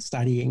transition and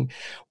studying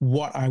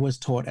what I was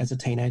taught as a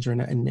teenager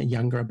and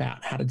younger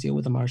about how to deal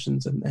with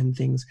emotions and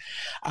things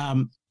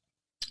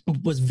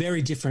was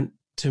very different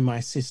to my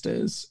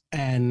sisters.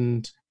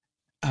 And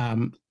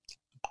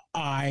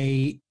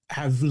I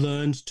have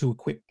learned to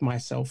equip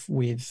myself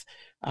with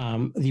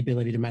the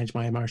ability to manage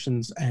my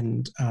emotions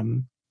and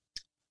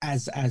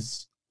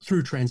as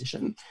through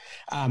transition.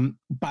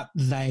 But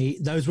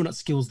those were not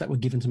skills that were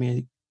given to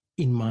me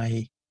in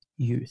my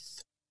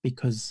youth,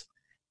 because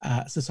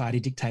society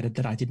dictated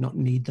that I did not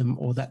need them,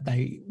 or that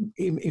they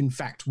in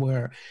fact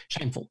were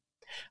shameful.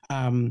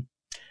 But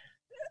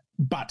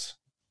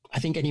I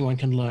think anyone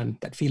can learn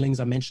that feelings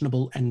are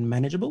mentionable and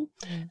manageable,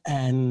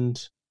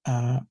 and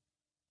I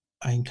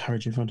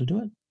encourage everyone to do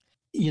it.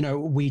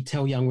 We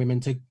tell young women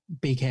to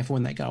be careful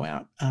when they go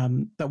out,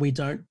 but we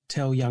don't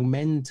tell young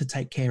men to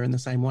take care in the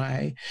same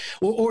way,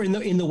 or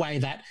in the way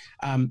that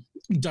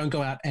don't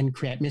go out and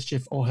create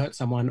mischief or hurt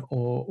someone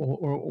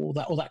or all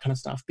that kind of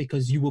stuff,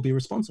 because you will be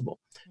responsible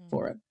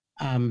for it.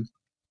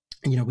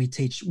 We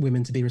teach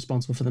women to be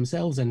responsible for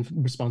themselves and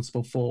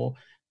responsible for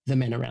the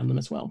men around them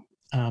as well.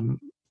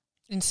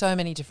 In so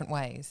many different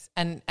ways,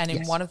 and in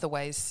Yes. one of the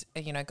ways,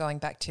 going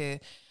back to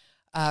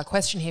a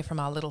question here from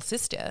our little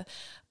sister.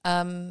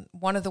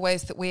 One of the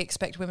ways that we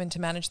expect women to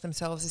manage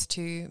themselves is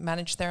to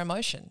manage their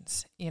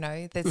emotions.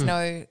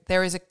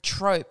 There is a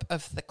trope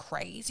of the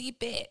crazy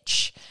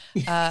bitch,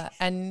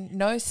 and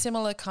no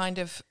similar kind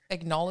of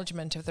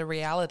acknowledgement of the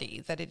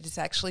reality that it is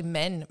actually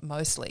men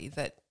mostly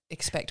that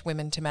expect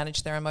women to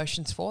manage their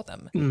emotions for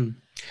them.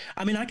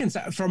 I mean, I can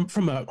say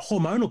from a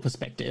hormonal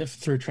perspective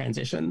through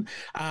transition,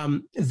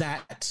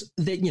 that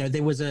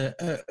there was a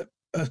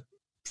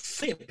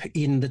flip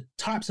in the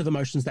types of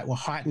emotions that were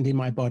heightened in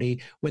my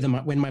body,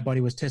 when my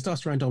body was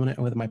testosterone dominant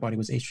or whether my body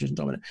was estrogen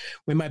dominant.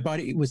 When my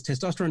body was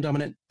testosterone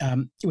dominant,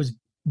 it was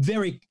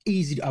very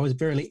easy. I was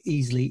very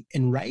easily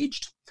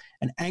enraged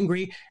and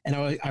angry, and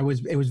it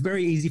was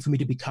very easy for me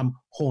to become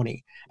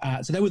horny.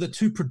 So they were the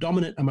two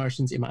predominant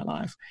emotions in my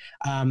life.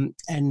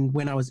 And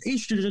when I was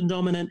estrogen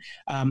dominant,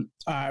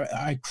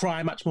 I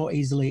cry much more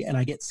easily and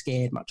I get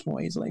scared much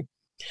more easily.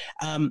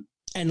 And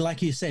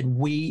like you said,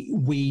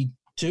 we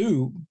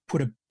do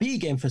put a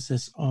big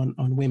emphasis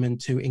on women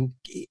to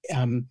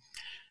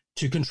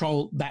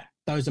control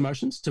those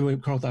emotions, to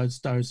control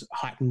those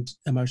heightened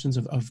emotions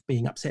of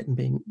being upset and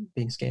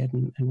being scared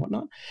and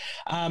whatnot.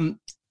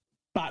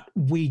 But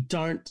we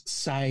don't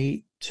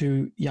say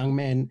to young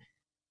men,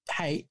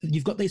 hey,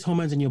 you've got these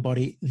hormones in your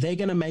body, they're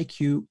going to make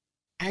you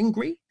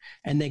angry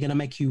and they're going to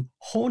make you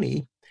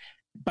horny,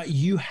 but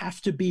you have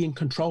to be in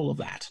control of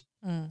that.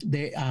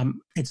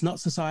 It's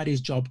not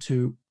society's job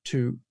to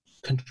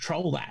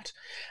control that.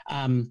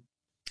 And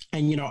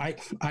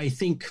I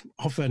think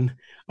often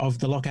of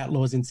the lockout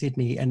laws in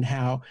Sydney and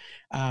how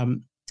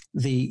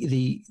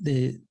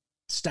the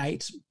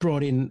state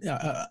brought in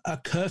a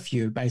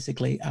curfew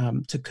basically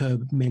to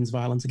curb men's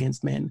violence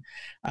against men,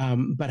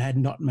 but had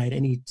not made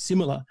any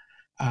similar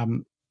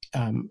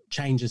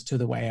changes to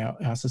the way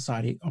our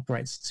society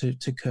operates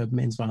to curb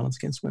men's violence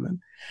against women.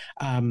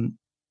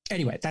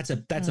 Anyway, that's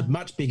a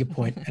much bigger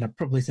point, and I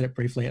probably said it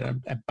briefly,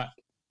 but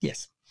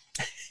yes.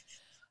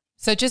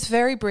 So just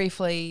very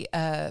briefly,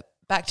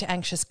 back to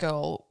Anxious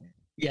Girl.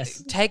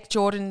 Yes. Take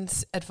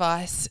Jordan's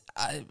advice,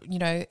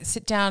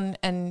 sit down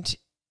and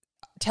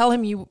tell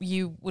him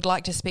you would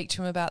like to speak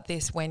to him about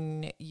this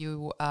when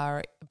you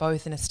are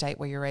both in a state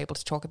where you're able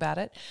to talk about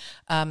it.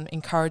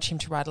 Encourage him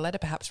to write a letter,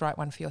 perhaps write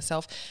one for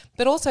yourself.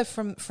 But also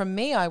from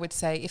me, I would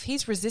say if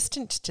he's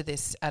resistant to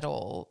this at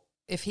all,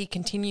 if he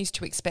continues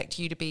to expect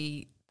you to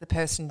be the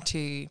person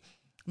to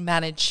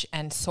manage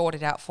and sort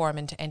it out for him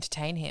and to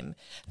entertain him,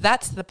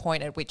 that's the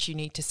point at which you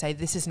need to say,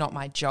 this is not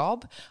my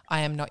job.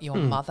 I am not your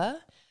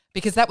mother.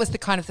 Because that was the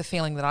kind of the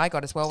feeling that I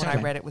got as well when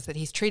I read it, was that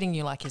he's treating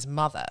you like his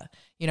mother.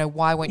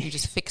 Why won't you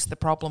just fix the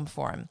problem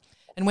for him?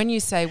 And when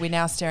you say we're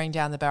now staring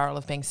down the barrel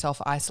of being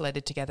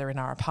self-isolated together in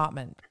our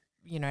apartment,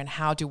 and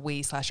how do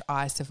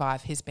we/I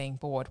survive his being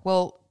bored?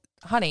 Well,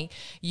 honey,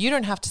 you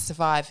don't have to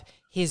survive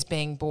his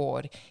being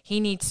bored. He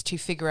needs to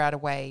figure out a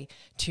way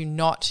to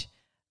not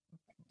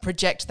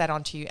project that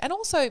onto you. And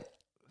also,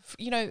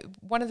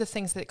 one of the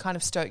things that kind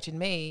of stoked in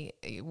me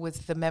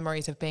was the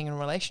memories of being in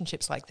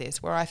relationships like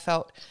this, where I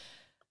felt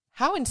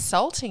how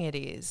insulting it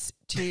is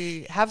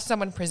to have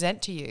someone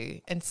present to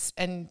you and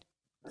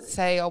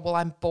say, oh, well,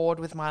 I'm bored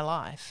with my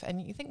life.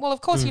 And you think, well,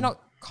 of course you're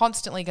not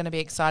constantly going to be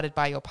excited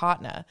by your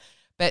partner,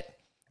 but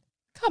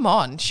come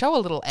on, show a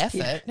little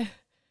effort.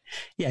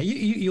 Yeah,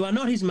 you are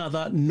not his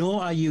mother,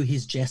 nor are you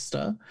his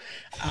jester.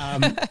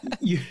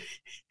 You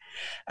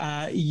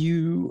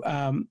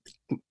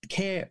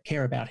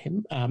care about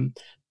him,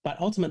 but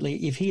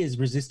ultimately, if he is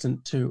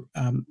resistant to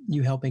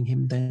you helping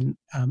him, then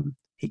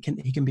he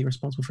can be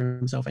responsible for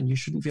himself, and you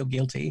shouldn't feel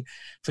guilty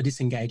for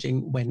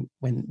disengaging when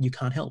you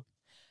can't help.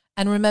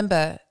 And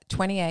remember,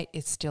 28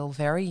 is still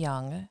very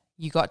young.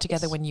 You got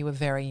together when you were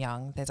very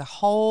young. There's a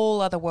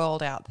whole other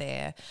world out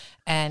there,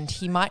 and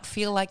he might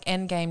feel like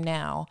Endgame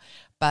now,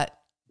 but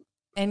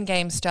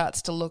Endgame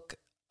starts to look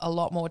a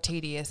lot more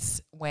tedious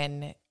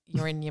when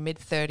you're in your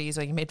mid-30s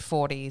or your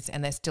mid-40s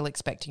and they're still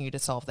expecting you to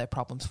solve their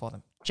problems for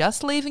them.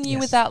 Just leaving you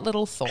with that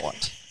little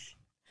thought.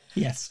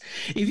 Yes.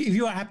 If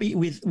you are happy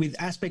with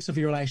aspects of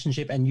your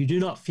relationship and you do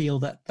not feel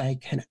that they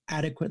can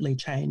adequately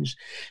change,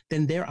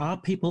 then there are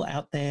people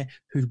out there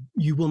who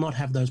you will not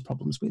have those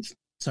problems with.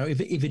 So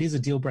if it is a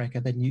deal breaker,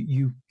 then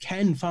you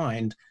can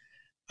find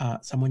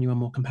someone you are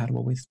more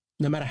compatible with,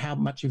 no matter how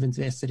much you've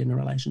invested in a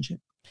relationship.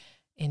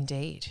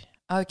 Indeed.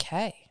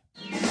 Okay.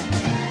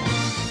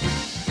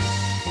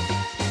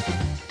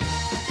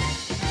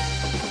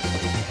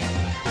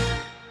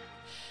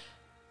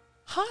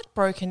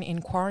 Heartbroken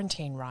in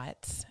Quarantine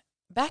writes,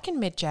 back in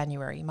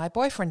mid-January, my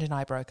boyfriend and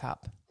I broke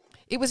up.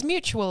 It was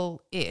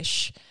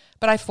mutual-ish,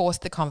 but I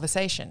forced the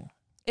conversation.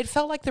 It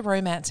felt like the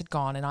romance had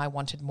gone and I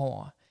wanted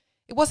more.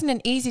 It wasn't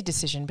an easy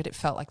decision, but it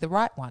felt like the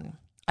right one.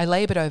 I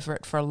laboured over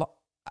it for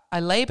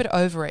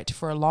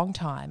a long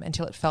time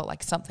until it felt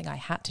like something I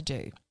had to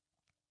do.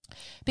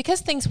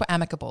 Because things were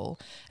amicable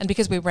and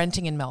because we're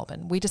renting in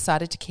Melbourne, we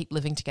decided to keep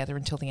living together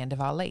until the end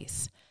of our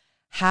lease.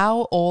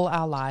 How all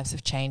our lives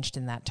have changed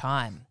in that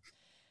time.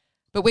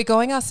 But we're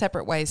going our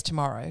separate ways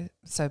tomorrow.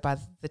 So by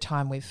the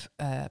time we've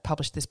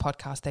published this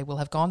podcast, they will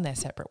have gone their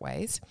separate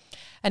ways.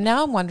 And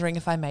now I'm wondering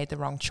if I made the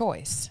wrong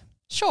choice.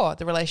 Sure,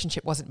 the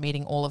relationship wasn't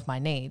meeting all of my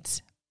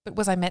needs, but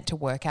was I meant to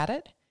work at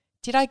it?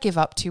 Did I give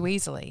up too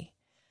easily?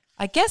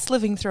 I guess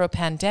living through a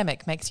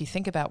pandemic makes you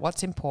think about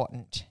what's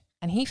important.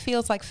 And he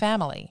feels like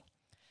family.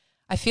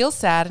 I feel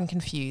sad and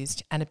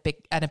confused and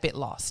a bit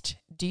lost.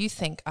 Do you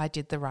think I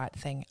did the right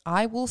thing?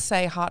 I will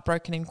say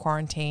Heartbroken in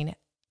Quarantine,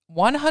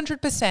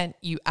 100%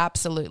 you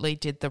absolutely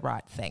did the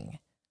right thing.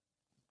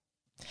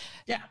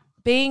 Yeah.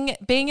 Being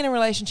in a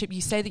relationship, you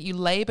say that you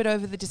laboured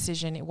over the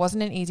decision. It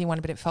wasn't an easy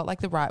one, but it felt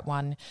like the right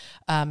one.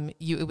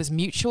 It was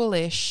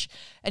mutual-ish.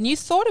 And you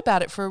thought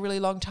about it for a really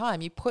long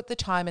time. You put the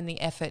time and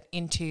the effort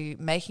into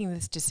making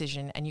this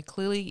decision, and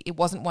it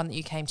wasn't one that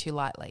you came to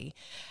lightly.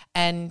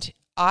 And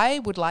I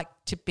would like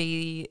to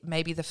be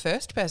maybe the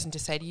first person to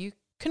say to you,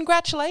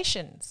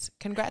 congratulations.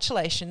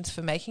 Congratulations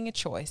for making a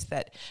choice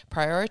that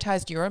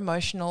prioritized your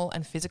emotional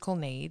and physical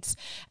needs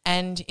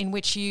and in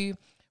which you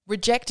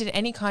rejected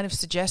any kind of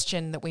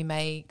suggestion that we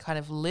may kind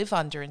of live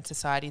under in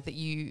society, that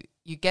you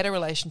get a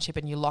relationship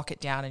and you lock it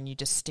down and you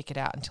just stick it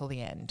out until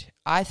the end.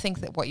 I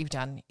think that what you've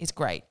done is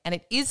great. And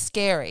it is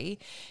scary.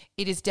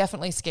 It is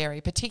definitely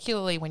scary,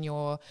 particularly when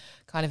you're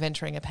kind of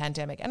entering a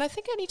pandemic. And I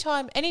think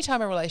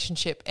anytime a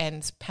relationship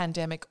ends,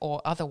 pandemic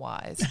or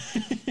otherwise,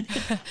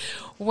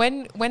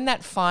 when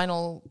that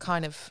final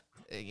kind of,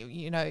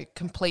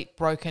 complete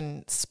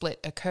broken split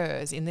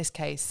occurs, in this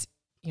case,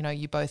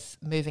 you both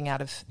moving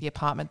out of the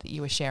apartment that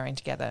you were sharing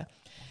together,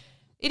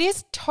 it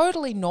is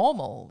totally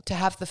normal to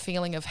have the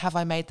feeling of, have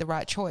I made the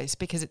right choice?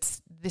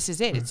 Because this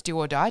is it. It's do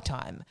or die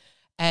time.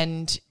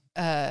 And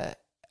I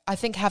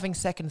think having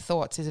second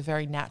thoughts is a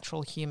very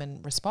natural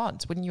human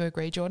response. Wouldn't you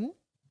agree, Jordan?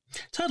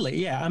 Totally,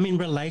 yeah. I mean,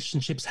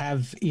 relationships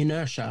have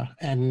inertia,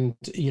 and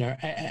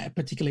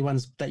particularly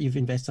ones that you've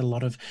invested a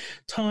lot of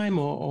time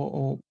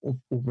or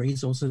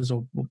resources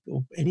or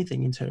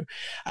anything into.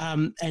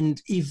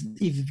 And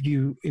if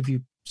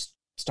you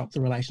stop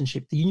the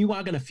relationship, you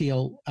are going to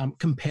feel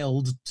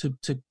compelled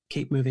to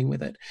keep moving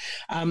with it.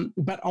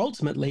 But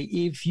ultimately,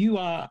 if you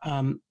are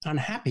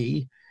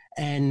unhappy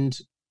and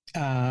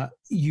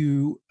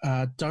you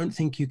don't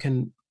think you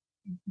can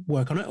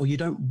work on it, or you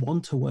don't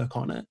want to work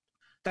on it,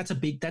 that's a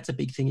big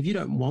thing. If you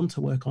don't want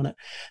to work on it,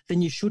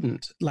 then you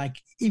shouldn't. Like,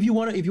 if you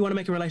want to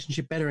make a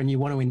relationship better and you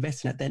want to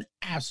invest in it, then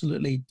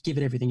absolutely give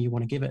it everything you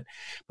want to give it.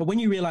 But when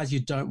you realize you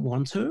don't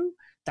want to,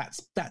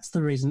 that's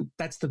the reason.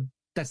 That's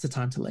the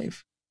time to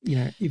leave.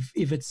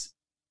 If it's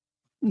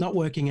not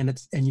working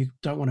and you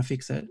don't want to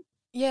fix it.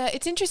 Yeah,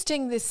 it's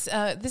interesting. This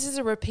is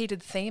a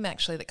repeated theme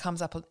actually that comes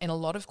up in a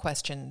lot of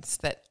questions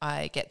that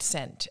I get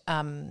sent.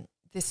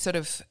 This sort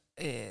of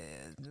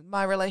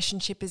my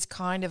relationship is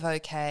kind of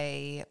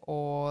okay,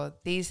 or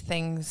these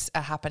things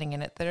are happening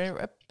in it that are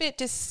a bit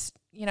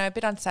a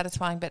bit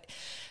unsatisfying, but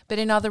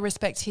in other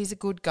respects he's a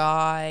good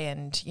guy,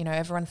 and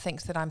everyone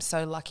thinks that I'm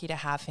so lucky to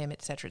have him,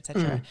 etc.,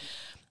 etc.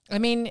 I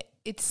mean,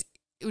 it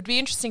would be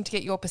interesting to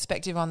get your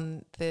perspective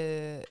on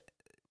the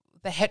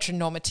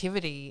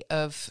heteronormativity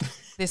of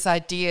this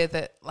idea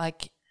that,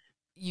 like,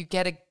 you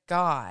get a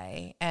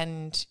guy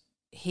and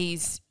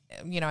he's,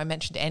 I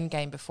mentioned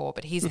Endgame before,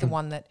 but he's the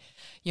one that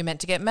you're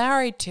meant to get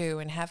married to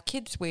and have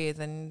kids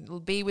with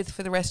and be with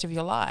for the rest of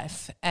your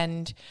life.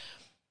 And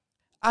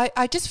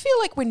I just feel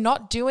like we're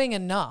not doing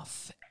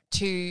enough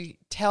to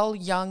tell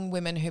young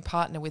women who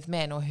partner with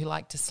men or who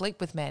like to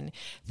sleep with men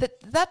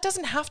that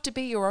doesn't have to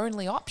be your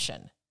only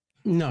option.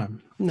 No.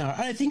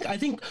 I think,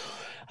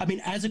 I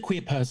mean, as a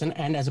queer person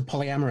and as a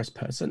polyamorous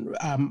person,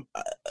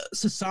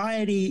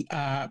 society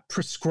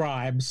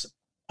prescribes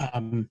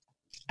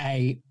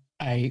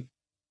a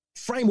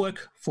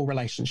framework for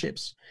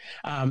relationships,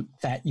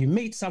 that you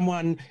meet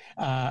someone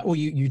or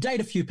you date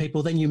a few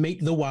people, then you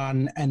meet the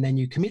one, and then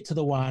you commit to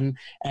the one,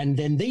 and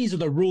then these are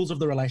the rules of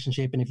the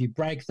relationship, and if you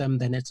break them,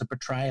 then it's a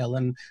betrayal,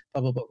 and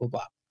blah, blah, blah, blah,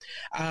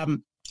 blah.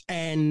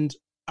 And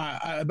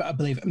I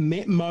believe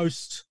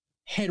most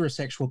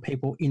heterosexual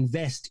people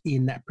invest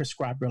in that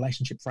prescribed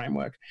relationship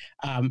framework,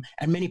 and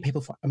many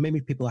people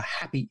are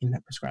happy in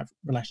that prescribed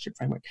relationship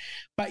framework.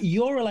 But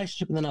your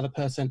relationship with another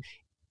person,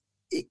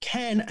 it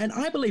can, and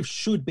I believe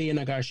should, be a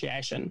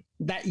negotiation.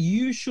 That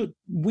you should,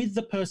 with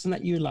the person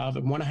that you love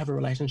and want to have a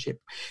relationship,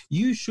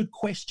 you should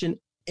question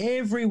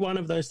every one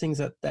of those things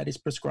that is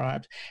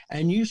prescribed,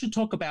 and you should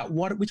talk about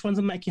which ones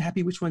will make you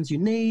happy, which ones you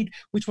need,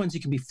 which ones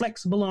you can be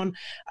flexible on,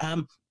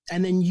 and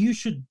then you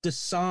should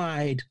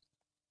decide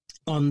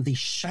on the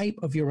shape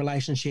of your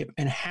relationship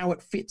and how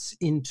it fits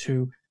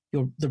into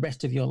the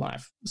rest of your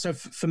life. So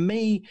for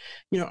me,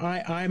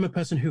 I'm a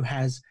person who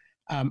has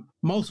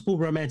multiple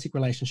romantic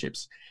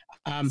relationships.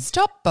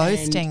 Stop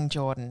boasting,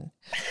 Jordan.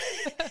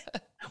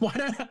 Well, I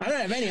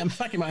don't have any. I'm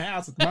stuck in my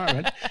house at the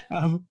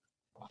moment.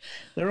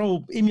 They're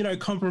all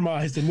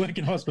immunocompromised and work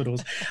in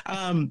hospitals.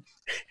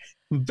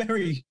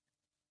 Very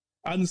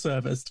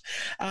unserviced.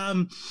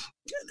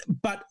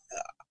 But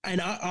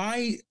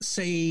I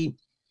see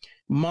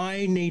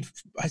my need,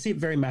 I see it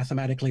very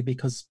mathematically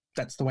because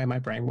that's the way my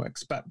brain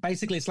works. But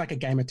basically, it's like a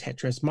game of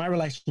Tetris. My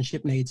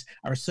relationship needs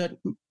are a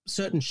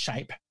certain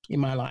shape in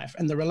my life.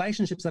 And the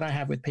relationships that I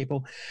have with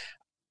people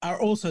are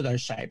also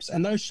those shapes.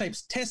 And those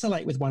shapes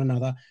tessellate with one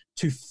another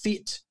to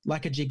fit,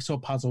 like a jigsaw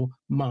puzzle,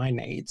 my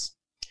needs.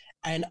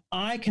 And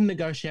I can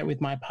negotiate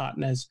with my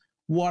partners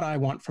what I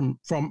want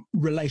from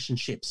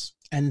relationships.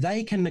 And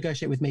they can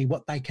negotiate with me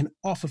what they can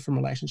offer from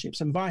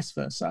relationships and vice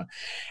versa.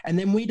 And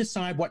then we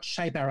decide what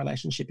shape our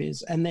relationship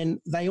is. And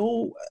then they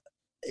all,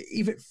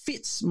 if it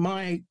fits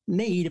my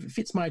need, if it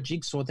fits my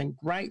jigsaw, then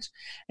great.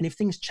 And if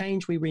things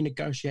change, we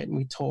renegotiate and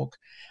we talk.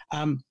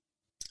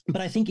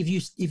 But I think if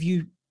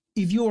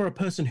you're a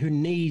person who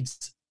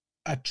needs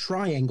a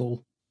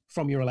triangle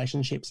from your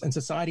relationships and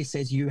society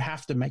says you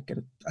have to make it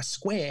a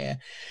square,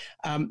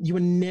 you are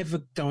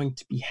never going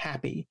to be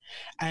happy.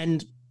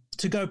 And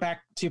to go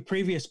back to your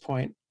previous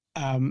point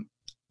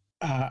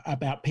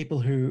about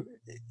people who,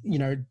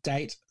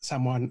 date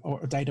someone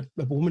or date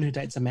a woman who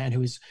dates a man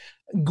who is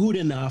good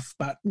enough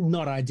but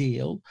not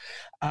ideal,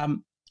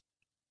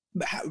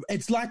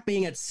 it's like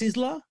being at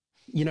Sizzler.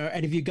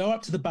 And if you go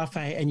up to the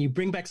buffet and you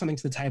bring back something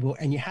to the table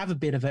and you have a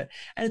bit of it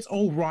and it's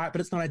all right,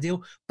 but it's not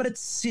ideal, but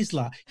it's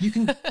Sizzler. You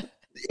can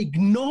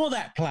ignore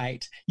that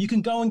plate. You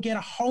can go and get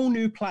a whole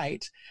new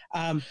plate.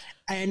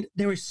 And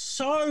there is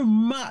so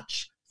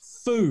much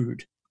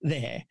food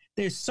there.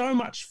 There's so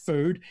much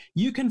food.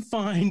 You can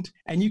find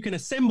and you can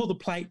assemble the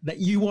plate that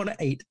you want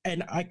to eat.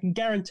 And I can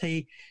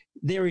guarantee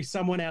there is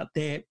someone out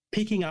there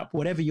picking up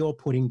whatever you're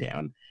putting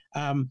down.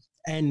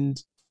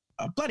 And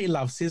I bloody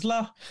love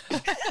Sizzler.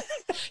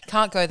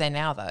 Can't go there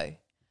now, though.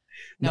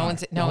 No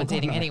one's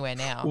eating anywhere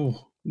now. Ooh,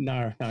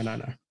 no.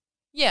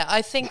 Yeah,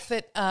 I think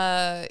that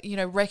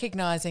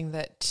recognizing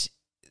that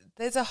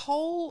there's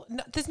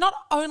not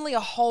only a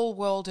whole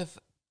world of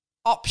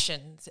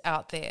options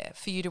out there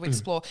for you to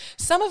explore,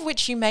 some of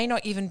which you may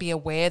not even be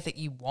aware that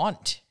you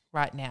want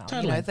right now.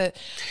 Totally.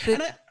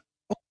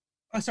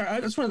 I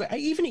just wanted to,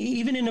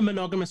 even in a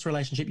monogamous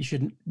relationship, you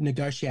should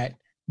negotiate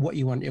what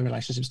you want your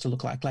relationships to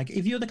look like. Like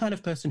if you're the kind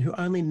of person who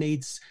only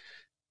needs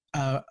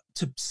to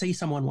see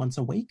someone once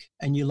a week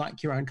and you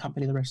like your own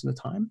company the rest of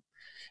the time,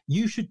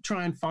 you should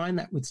try and find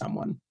that with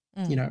someone,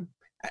 and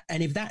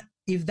if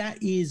that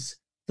is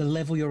the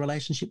level your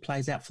relationship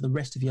plays out for the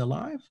rest of your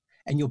life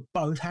and you're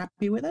both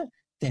happy with it,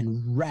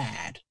 then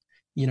rad,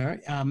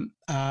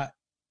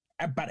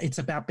 but it's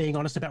about being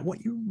honest about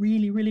what you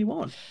really, really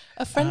want.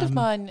 A friend of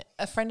mine,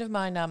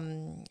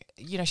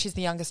 she's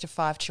the youngest of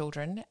 5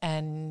 children,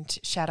 and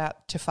shout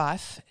out to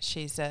Fife.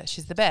 She's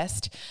the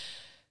best.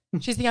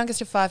 She's the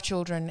youngest of 5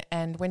 children,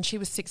 and when she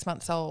was 6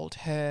 months old,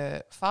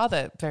 her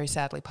father very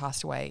sadly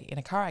passed away in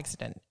a car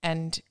accident.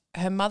 And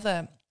her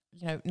mother,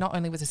 not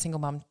only was a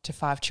single mum to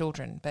 5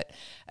 children, but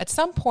at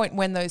some point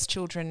when those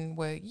children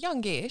were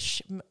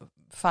youngish,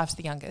 Fife's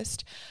the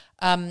youngest,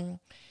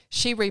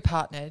 she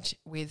repartnered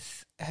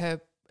with her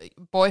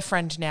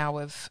boyfriend now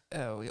of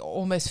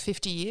almost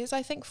 50 years,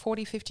 I think,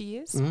 40, 50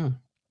 years,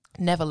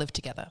 never lived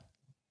together.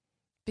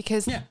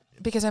 Because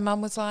her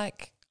mum was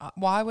like,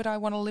 why would I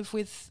want to live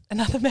with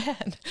another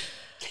man?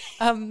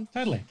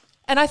 Totally.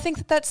 And I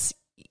think that's,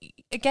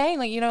 again,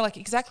 like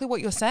exactly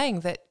what you're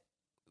saying, that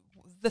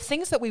the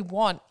things that we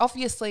want,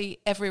 obviously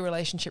every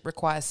relationship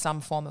requires some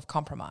form of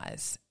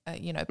compromise,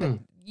 but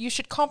you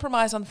should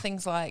compromise on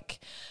things like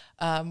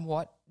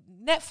what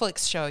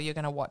Netflix show you're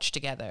going to watch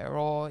together,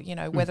 or,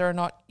 whether or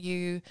not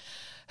who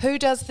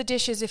does the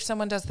dishes if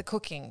someone does the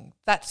cooking,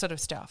 that sort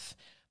of stuff.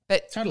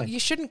 But you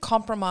shouldn't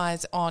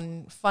compromise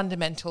on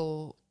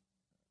fundamental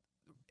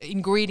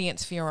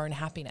ingredients for your own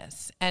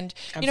happiness. And,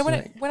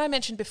 when I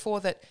mentioned before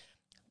that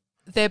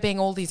there being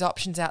all these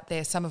options out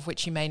there, some of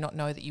which you may not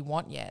know that you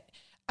want yet,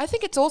 I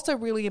think it's also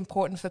really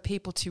important for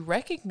people to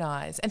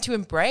recognize and to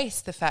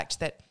embrace the fact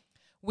that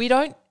we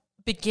don't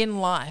begin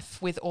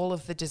life with all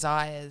of the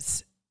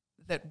desires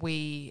that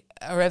we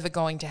are ever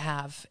going to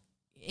have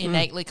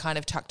innately kind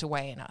of tucked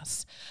away in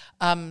us.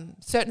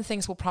 Certain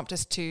things will prompt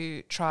us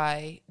to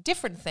try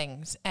different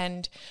things,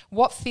 and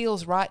what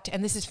feels right,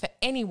 and this is for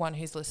anyone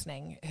who's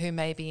listening who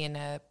may be in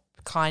a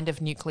kind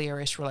of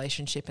nuclear-ish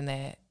relationship in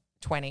their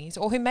 20s,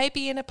 or who may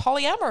be in a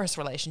polyamorous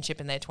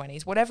relationship in their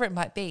 20s, whatever it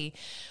might be,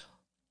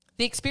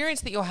 the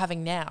experience that you're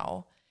having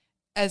now,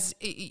 as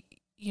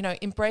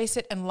embrace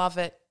it and love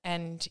it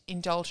and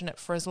indulge in it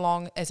for as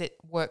long as it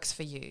works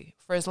for you,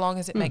 for as long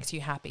as it makes you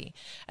happy.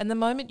 And the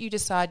moment you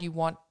decide you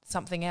want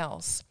something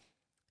else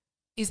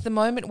is the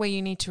moment where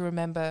you need to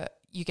remember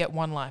you get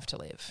one life to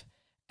live.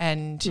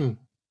 And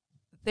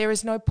there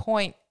is no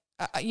point,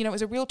 it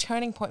was a real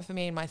turning point for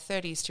me in my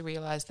 30s to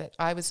realize that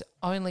I was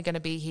only going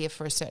to be here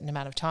for a certain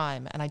amount of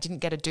time, and I didn't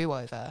get a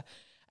do-over.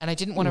 And I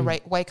didn't want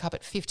to wake up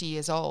at 50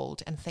 years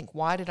old and think,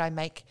 why did I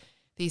make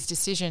these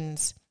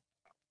decisions,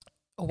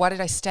 or why did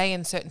I stay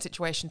in certain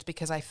situations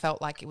because I felt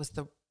like it was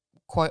the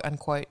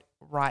quote-unquote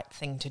right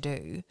thing to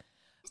do,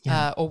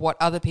 or what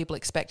other people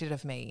expected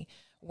of me,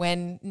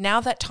 when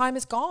now that time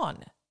is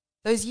gone.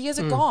 Those years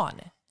are gone.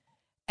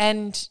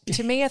 And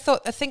to me, I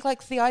think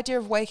like the idea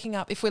of waking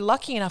up, if we're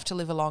lucky enough to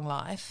live a long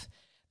life,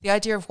 the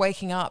idea of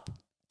waking up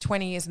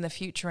 20 years in the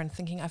future and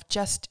thinking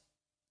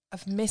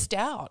I've missed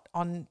out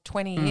on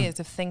 20 years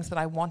of things that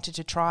I wanted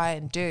to try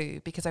and do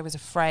because I was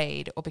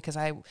afraid, or because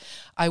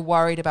I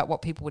worried about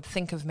what people would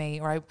think of me,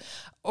 or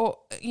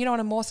on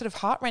a more sort of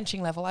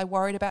heart-wrenching level, I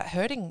worried about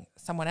hurting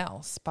someone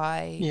else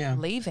by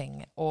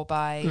leaving or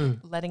by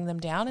letting them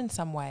down in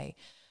some way.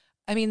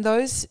 I mean,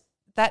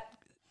 that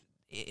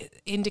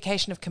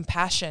indication of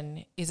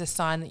compassion is a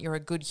sign that you're a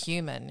good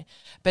human,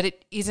 but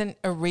it isn't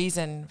a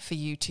reason for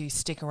you to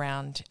stick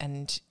around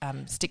and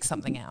stick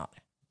something out.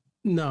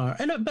 No,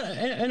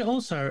 and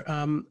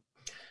also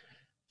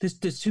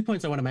there's 2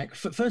 points I want to make.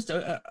 First,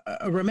 a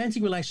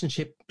romantic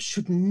relationship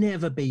should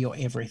never be your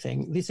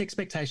everything. This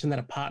expectation that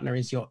a partner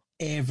is your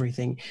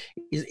everything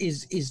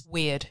is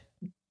weird.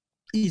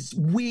 Is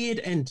weird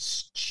and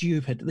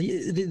stupid.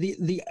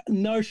 The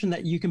notion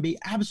that you can be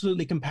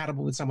absolutely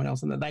compatible with someone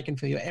else and that they can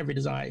feel your every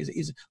desire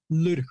is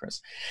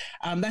ludicrous.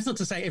 That's not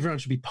to say everyone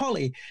should be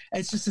poly.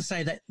 It's just to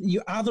say that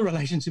your other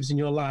relationships in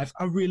your life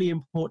are really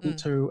important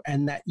too,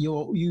 and that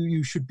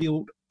you should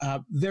build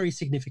very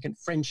significant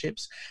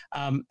friendships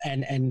and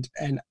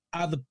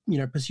other,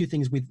 pursue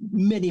things with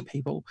many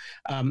people,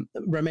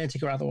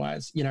 romantic or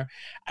otherwise,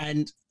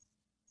 and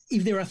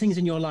if there are things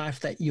in your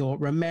life that your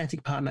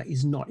romantic partner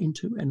is not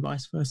into and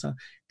vice versa,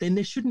 then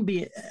there shouldn't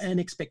be an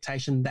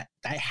expectation that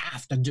they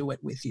have to do it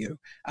with you.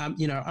 I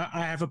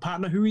have a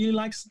partner who really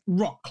likes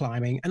rock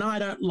climbing and I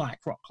don't like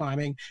rock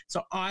climbing,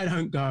 so I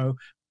don't go,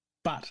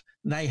 but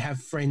they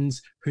have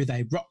friends who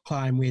they rock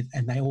climb with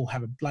and they all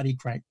have a bloody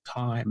great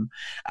time.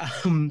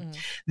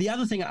 The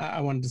other thing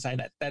I wanted to say,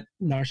 that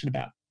notion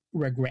about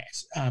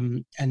regret,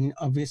 and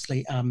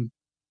obviously,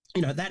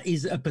 that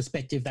is a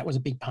perspective that was a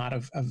big part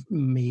of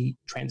me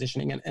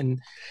transitioning. And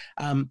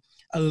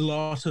a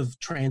lot of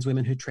trans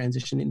women who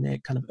transition in their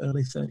kind of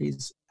early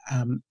 30s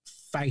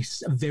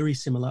face a very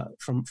similar,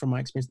 from my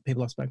experience, the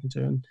people I've spoken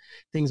to and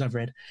things I've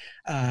read,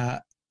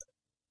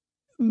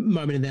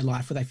 moment in their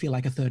life where they feel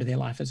like a third of their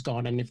life is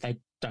gone. And if they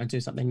don't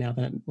do something now,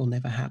 then it will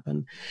never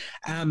happen.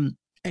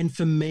 And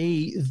for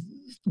me,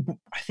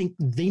 I think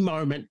the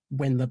moment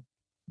when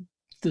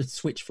the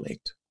switch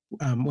flicked,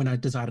 when I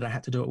decided I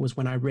had to do it, was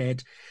when I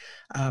read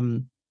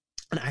an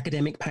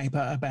academic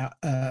paper about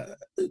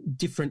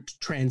different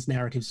trans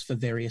narratives for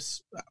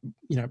various,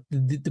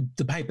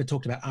 the paper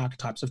talked about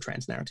archetypes of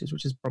trans narratives,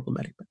 which is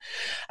problematic.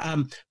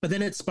 But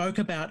then it spoke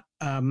about,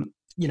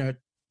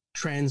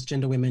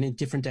 transgender women in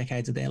different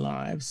decades of their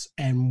lives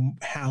and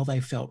how they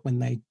felt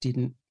when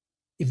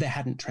if they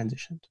hadn't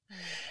transitioned.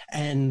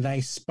 And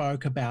they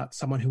spoke about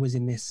someone who was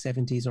in their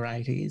 70s or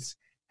 80s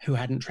who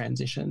hadn't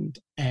transitioned,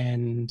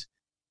 and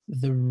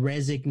the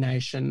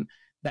resignation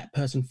that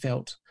person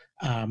felt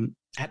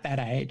at that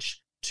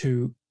age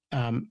to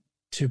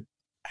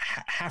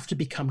have to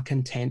become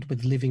content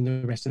with living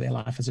the rest of their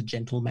life as a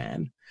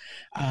gentleman,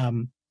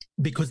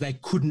 because they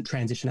couldn't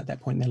transition at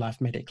that point in their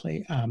life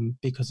medically,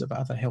 because of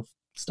other health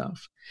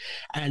stuff.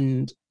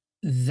 And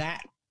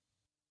that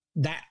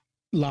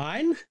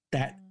line,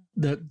 that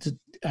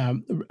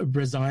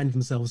resigned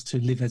themselves to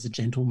live as a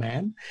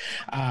gentleman,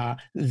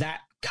 that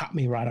cut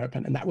me right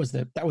open. And that was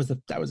a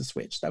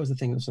switch. That was the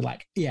thing that was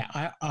like,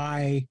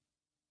 I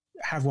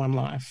have one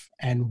life,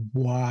 and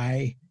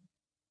why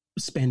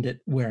spend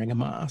it wearing a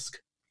mask?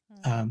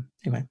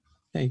 Anyway,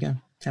 there you go.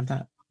 Have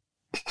that.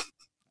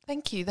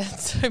 Thank you.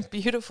 That's so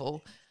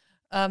beautiful.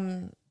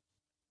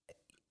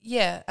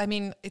 Yeah, I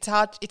mean, it's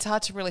hard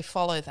to really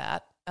follow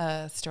that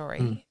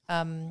story.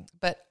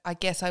 But I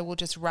guess I will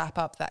just wrap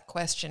up that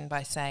question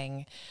by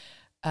saying,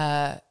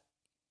 I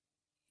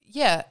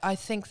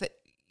think that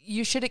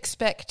you should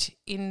expect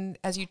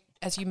as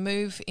you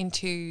move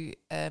into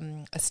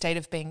a state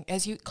of being,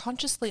 as you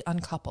consciously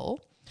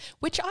uncouple,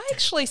 which I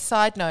actually,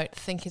 side note,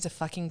 think is a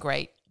fucking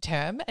great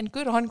term, and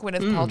good on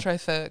Gwyneth Paltrow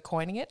for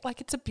coining it. Like,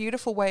 it's a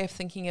beautiful way of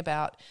thinking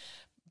about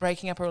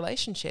breaking up a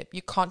relationship.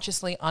 You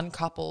consciously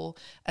uncouple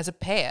as a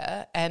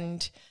pair,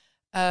 and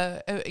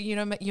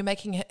you're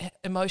making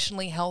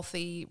emotionally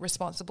healthy,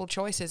 responsible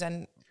choices,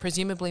 and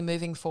presumably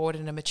moving forward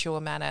in a mature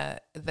manner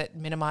that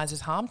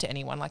minimizes harm to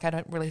anyone. Like, I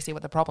don't really see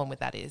what the problem with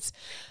that is.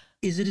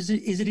 Is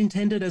it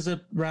intended as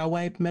a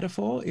railway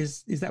metaphor?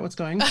 Is that what's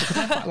going on? Because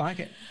I quite like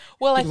it.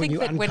 Well, I think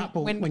that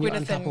when you Gwyneth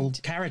uncouple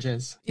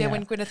carriages.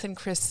 When Gwyneth and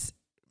Chris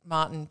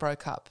Martin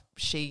broke up,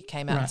 she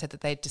came out and said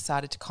that they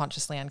decided to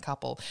consciously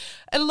uncouple.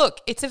 And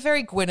look, it's a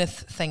very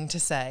Gwyneth thing to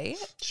say.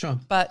 Sure.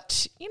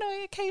 But,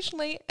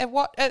 occasionally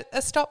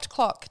a stopped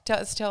clock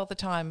does tell the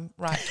time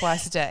right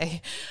twice a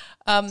day.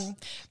 But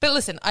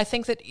listen, I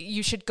think that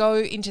you should go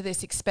into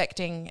this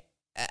expecting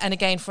and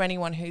again, for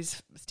anyone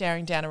who's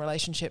staring down a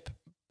relationship,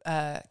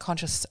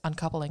 conscious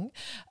uncoupling,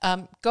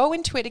 go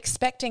into it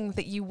expecting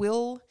that you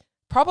will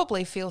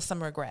probably feel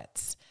some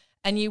regrets.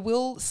 And you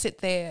will sit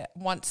there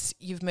once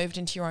you've moved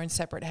into your own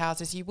separate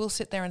houses, you will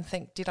sit there and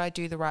think, did I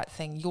do the right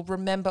thing? You'll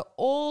remember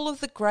all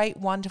of the great,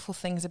 wonderful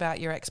things about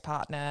your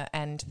ex-partner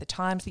and the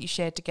times that you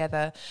shared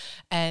together,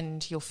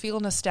 and you'll feel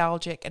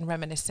nostalgic and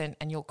reminiscent,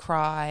 and you'll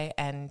cry.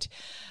 And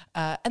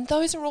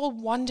those are all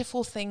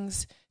wonderful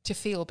things to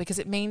feel, because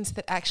it means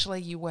that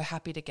actually you were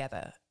happy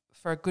together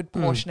for a good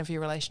portion of your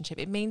relationship.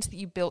 It means that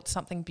you built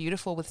something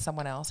beautiful with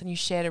someone else, and you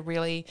shared a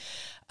really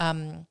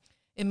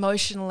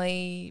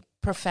emotionally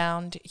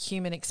profound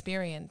human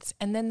experience,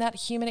 and then that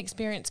human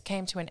experience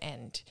came to an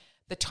end.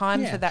 The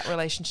time for that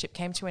relationship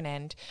came to an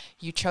end.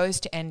 You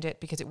chose to end it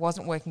because it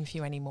wasn't working for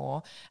you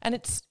anymore, and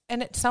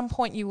at some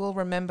point you will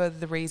remember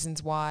the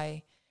reasons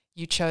why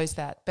you chose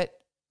that. But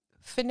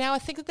for now, I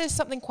think that there's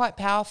something quite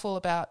powerful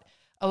about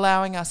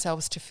allowing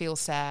ourselves to feel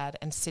sad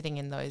and sitting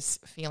in those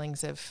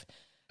feelings of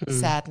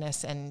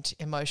sadness and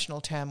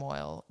emotional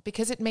turmoil,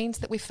 because it means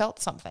that we felt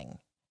something.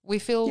 We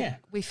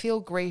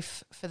feel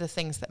grief for the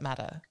things that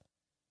matter.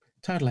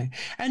 Totally.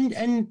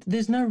 And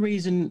there's no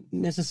reason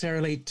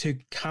necessarily to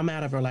come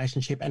out of a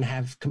relationship and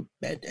have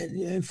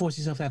force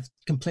yourself to have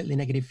completely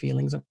negative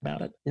feelings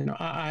about it. You know,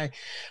 I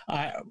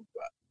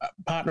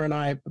partner and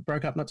I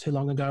broke up not too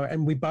long ago,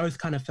 and we both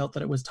kind of felt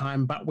that it was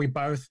time, but we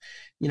both,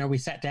 you know, we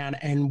sat down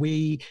and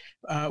we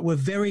were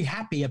very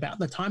happy about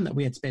the time that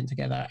we had spent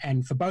together.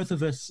 And for both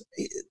of us,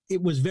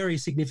 it was very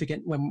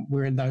significant when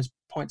we were in those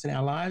points in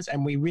our lives,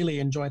 and we really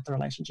enjoyed the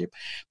relationship.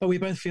 But we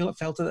both felt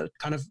that it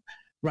kind of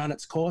run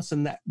its course,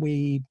 and that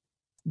we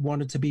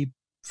wanted to be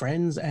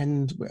friends,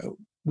 and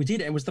we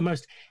did. It was the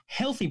most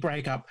healthy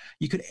breakup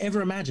you could ever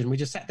imagine. We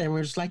just sat there and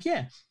we were just like,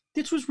 yeah,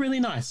 this was really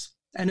nice,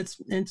 and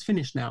it's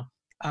finished now.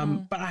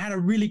 But I had a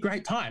really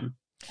great time,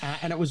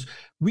 and it was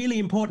really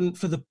important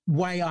for the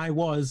way I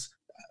was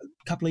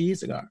a couple of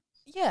years ago.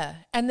 Yeah,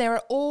 and there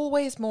are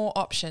always more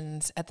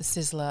options at the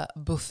Sizzler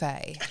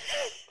buffet.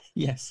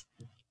 Yes.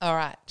 All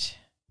right.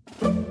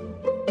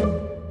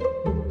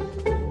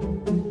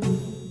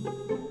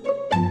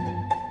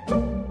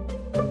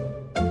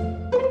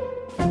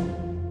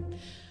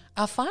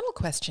 Our final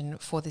question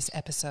for this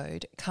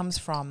episode comes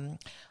from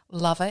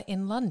Lover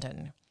in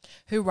London,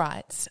 who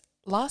writes,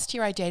 last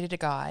year I dated a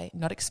guy,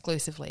 not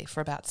exclusively, for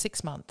about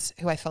 6 months,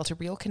 who I felt a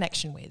real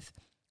connection with.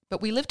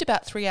 But we lived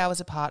about 3 hours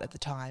apart at the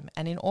time,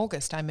 and in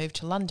August I moved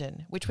to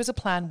London, which was a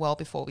plan well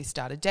before we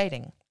started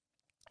dating.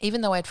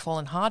 Even though I'd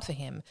fallen hard for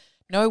him,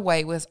 no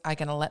way was I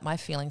going to let my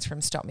feelings for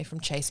him stop me from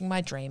chasing my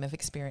dream of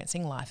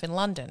experiencing life in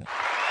London.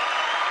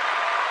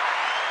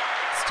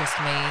 It's just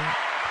me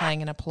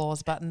playing an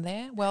applause button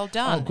there. Well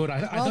done. Oh, good.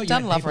 I well thought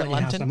done, you had Lover people in in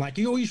your house, London. and I'm like,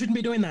 you shouldn't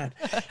be doing that.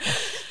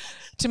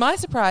 To my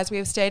surprise, we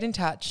have stayed in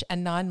touch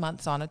and 9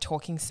 months on are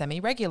talking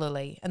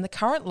semi-regularly, and the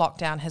current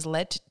lockdown has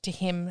led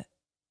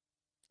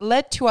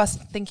to us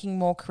thinking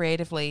more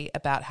creatively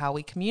about how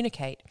we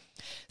communicate,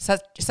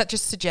 such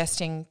as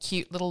suggesting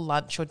cute little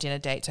lunch or dinner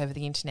dates over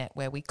the internet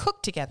where we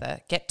cook together,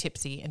 get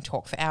tipsy and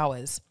talk for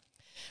hours.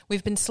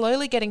 We've been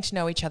slowly getting to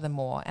know each other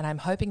more, and I'm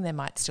hoping there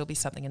might still be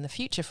something in the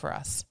future for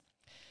us.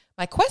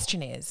 My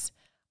question is,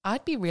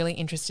 I'd be really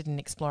interested in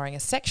exploring a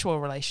sexual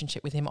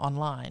relationship with him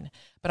online,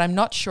 but I'm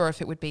not sure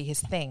if it would be his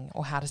thing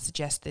or how to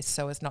suggest this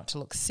so as not to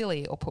look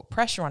silly or put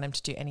pressure on him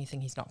to do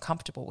anything he's not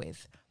comfortable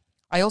with.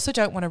 I also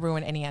don't want to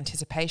ruin any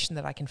anticipation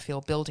that I can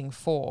feel building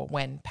for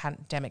when,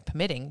 pandemic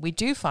permitting, we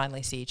do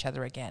finally see each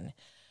other again.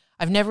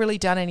 I've never really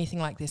done anything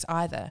like this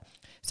either,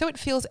 so it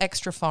feels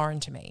extra foreign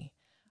to me.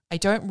 I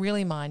don't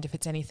really mind if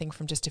it's anything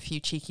from just a few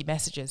cheeky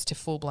messages to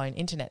full-blown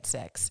internet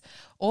sex.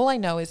 All I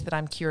know is that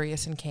I'm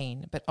curious and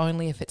keen, but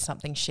only if it's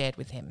something shared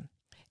with him.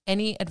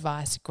 Any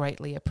advice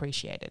greatly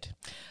appreciated.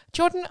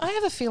 Jordan, I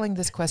have a feeling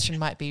this question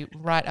might be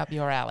right up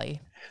your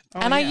alley.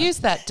 I use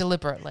that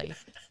deliberately.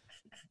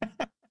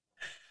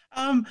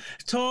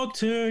 Talk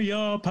to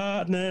your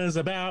partners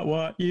about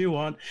what you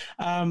want.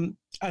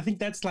 I think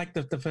that's like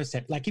the first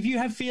step. Like, if you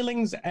have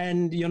feelings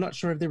and you're not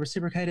sure if they're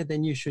reciprocated,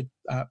 then you should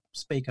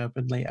speak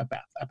openly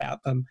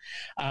about them.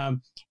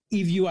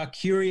 If you are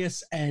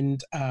curious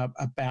and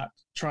about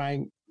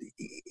trying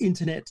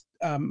internet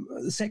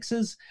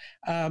sexes,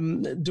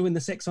 doing the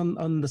sex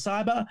on the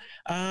cyber,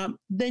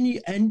 then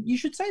you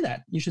should say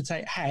that. You should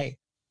say, hey,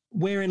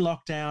 we're in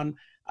lockdown.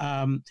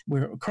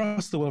 We're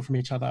across the world from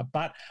each other,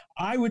 but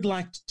I would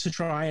like to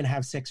try and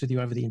have sex with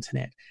you over the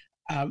internet.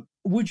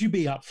 Would you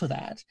be up for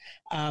that?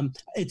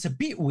 It's a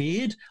bit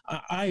weird.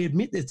 I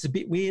admit it's a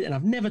bit weird, and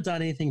I've never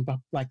done anything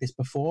like this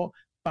before,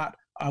 but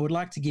I would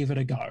like to give it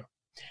a go.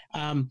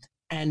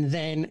 And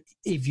then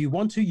if you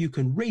want to, you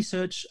can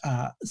research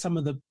some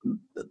of the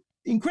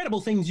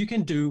incredible things you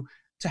can do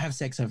to have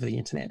sex over the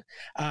internet.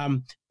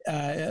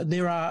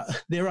 There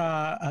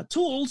are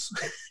tools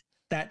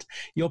that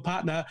your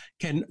partner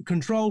can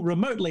control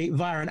remotely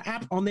via an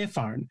app on their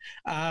phone,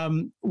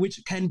 which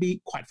can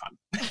be quite fun.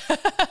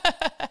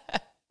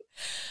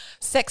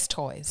 Sex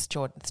toys,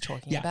 Jordan's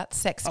talking about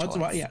sex toys.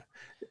 Right, yeah.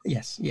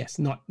 Yes,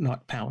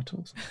 not power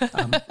tools.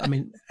 I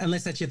mean,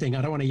 unless that's your thing,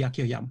 I don't want to yuck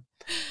your yum.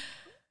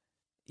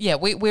 Yeah,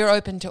 we're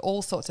open to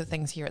all sorts of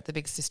things here at the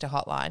Big Sister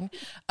Hotline.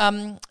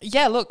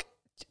 Yeah, look,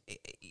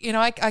 you know,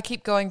 I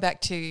keep going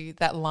back to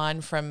that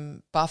line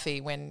from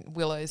Buffy when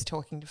Willow's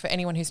talking. For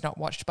anyone who's not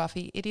watched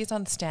Buffy, it is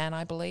on Stan,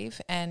 I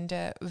believe,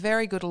 and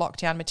very good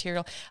lockdown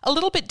material. A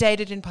little bit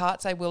dated in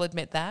parts, I will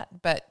admit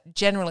that, but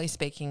generally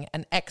speaking,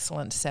 an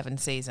excellent 7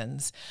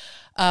 seasons.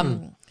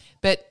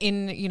 But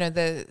in, you know,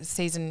 the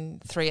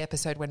season 3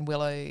 episode when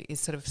Willow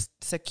is sort of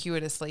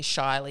circuitously,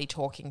 shyly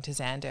talking to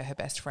Xander, her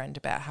best friend,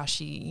 about how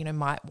she, you know,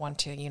 might want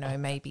to, you know,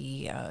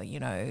 maybe, you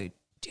know,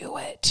 do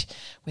it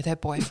with her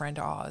boyfriend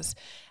Oz.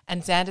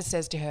 And Xander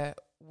says to her,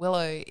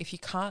 Willow, if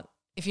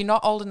you're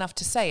not old enough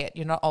to say it,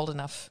 you're not old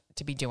enough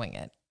to be doing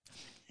it.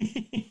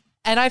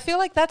 And I feel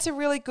like that's a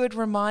really good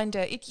reminder.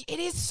 It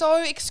is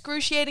so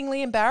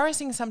excruciatingly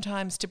embarrassing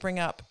sometimes to bring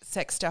up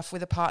sex stuff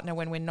with a partner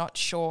when we're not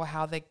sure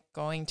how they're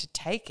going to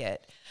take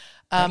it.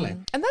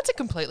 And that's a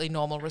completely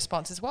normal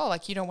response as well.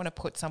 Like, you don't want to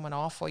put someone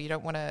off, or you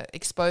don't want to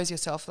expose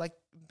yourself. Like,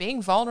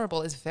 being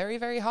vulnerable is very,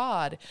 very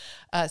hard.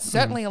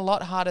 Certainly a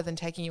lot harder than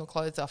taking your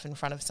clothes off in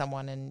front of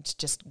someone and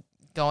just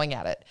going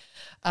at it.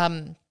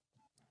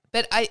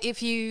 But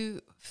if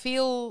you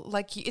feel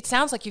like it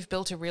sounds like you've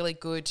built a really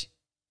good,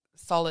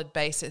 solid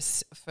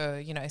basis for,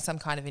 you know, some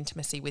kind of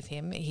intimacy with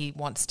him. He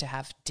wants to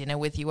have dinner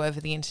with you over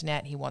the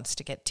internet. He wants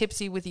to get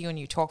tipsy with you and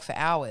you talk for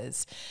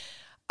hours.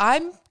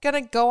 I'm going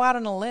to go out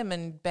on a limb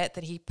and bet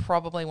that he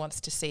probably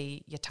wants to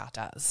see your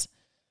tatas.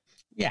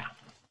 Yeah.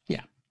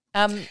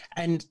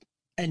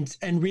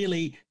 And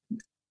really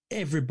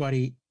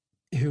everybody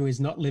who is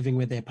not living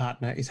with their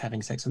partner is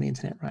having sex on the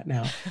internet right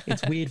now.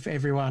 It's weird for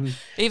everyone.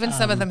 Even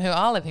some of them who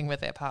are living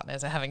with their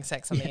partners are having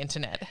sex on the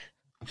internet.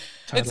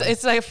 Totally.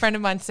 It's like a friend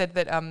of mine said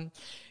that,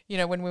 you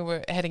know, when we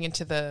were heading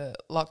into the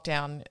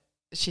lockdown,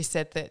 she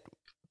said that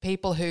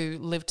people who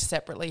lived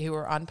separately, who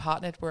were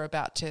unpartnered, were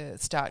about to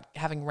start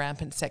having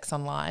rampant sex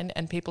online,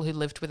 and people who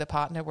lived with a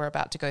partner were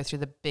about to go through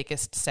the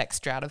biggest sex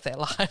drought of their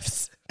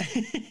lives.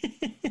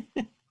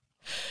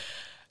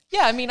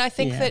 Yeah, I mean, I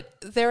think that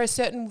there are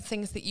certain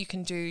things that you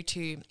can do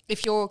to,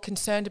 if you're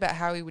concerned about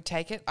how he would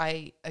take it,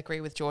 I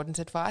agree with Jordan's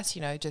advice,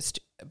 you know, just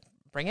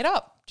bring it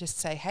up. Just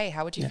say, hey,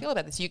 how would you feel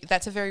about this?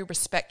 That's a very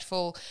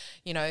respectful,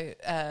 you know,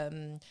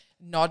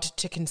 nod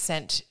to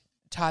consent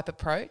type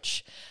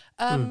approach.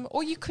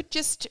 Or you could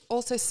just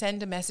also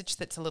send a message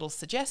that's a little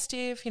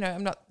suggestive. You know,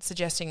 I'm not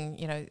suggesting,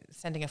 you know,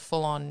 sending a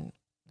full-on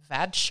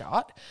VAD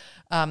shot.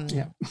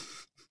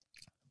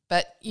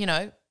 But, you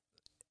know,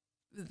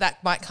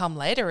 that might come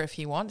later if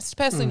you want. It's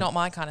personally not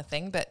my kind of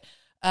thing, but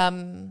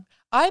I'm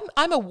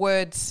a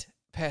words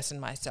person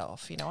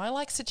myself. You know, I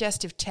like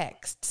suggestive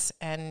texts,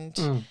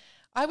 and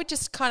I would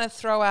just kind of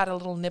throw out a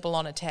little nibble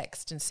on a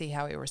text and see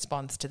how he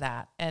responds to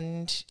that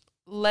and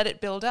let it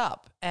build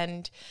up.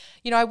 And,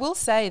 you know, I will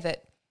say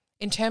that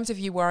in terms of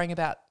you worrying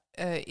about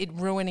it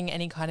ruining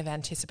any kind of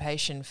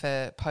anticipation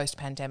for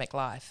post-pandemic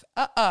life,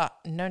 no.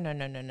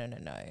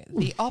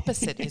 The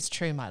opposite is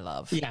true, my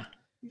love.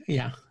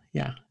 Yeah.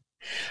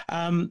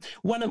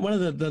 One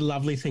of the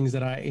lovely things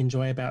that I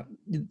enjoy about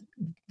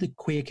the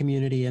queer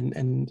community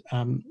and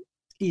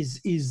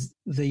is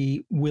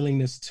the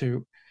willingness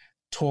to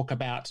talk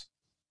about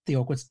the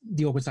awkward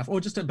stuff,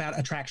 or just about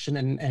attraction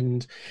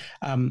and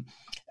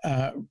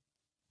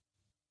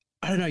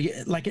I don't know,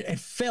 like it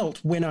felt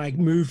when I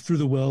moved through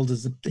the world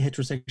as a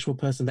heterosexual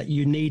person that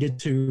you needed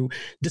to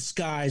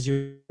disguise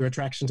your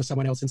attraction to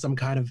someone else in some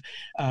kind of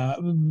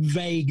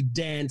vague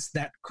dance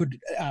that could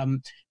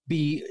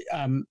be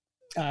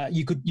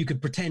you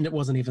could pretend it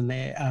wasn't even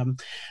there.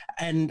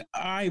 And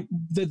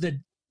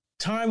the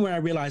time where I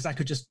realized I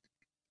could just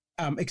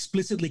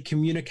explicitly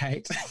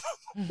communicate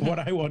what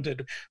I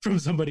wanted from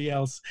somebody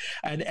else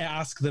and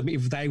ask them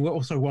if they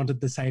also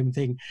wanted the same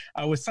thing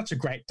was such a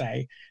great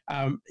day.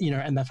 You know,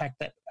 and the fact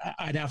that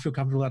I now feel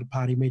comfortable at a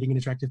party meeting an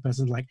attractive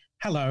person, like,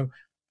 hello,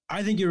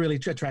 I think you're really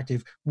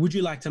attractive. Would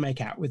you like to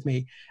make out with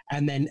me?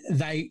 And then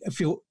they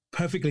feel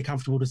perfectly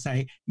comfortable to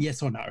say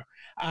yes or no.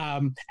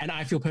 And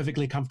I feel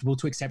perfectly comfortable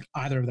to accept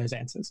either of those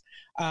answers.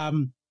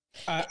 I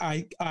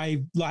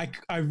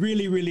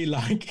really, really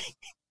like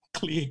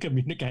clear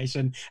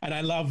communication, and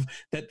I love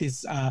that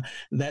this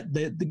that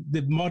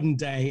the modern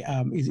day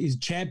is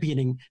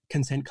championing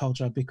consent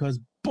culture, because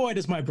boy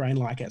does my brain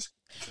like it.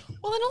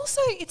 Well, and also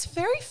it's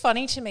very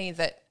funny to me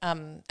that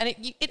and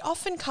it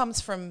often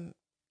comes from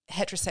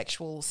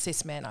heterosexual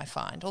cis men, I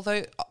find,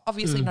 although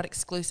obviously not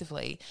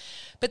exclusively,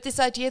 but this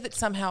idea that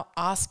somehow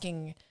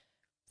asking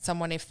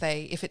someone if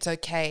it's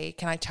okay,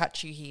 can I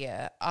touch you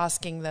here,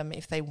 asking them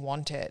if they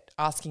want it,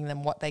 asking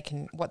them what they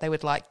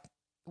would like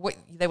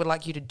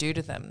you to do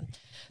to them,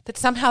 that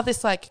somehow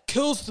this like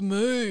kills the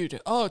mood.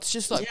 Oh, it's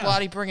just like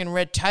bloody bringing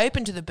red tape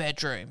into the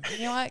bedroom. And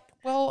you're like,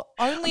 well,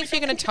 only if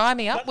you're going to tie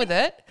me up with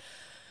it.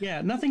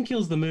 Yeah, nothing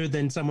kills the mood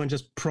than someone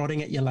just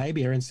prodding at your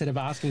labia instead of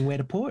asking where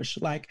to push.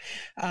 Like,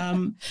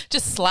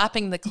 just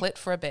slapping the clit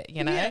for a bit,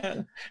 you know.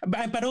 Yeah,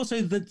 but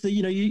also the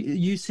you know,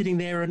 you sitting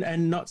there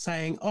and not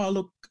saying, oh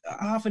look,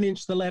 half an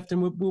inch to the left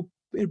and we'll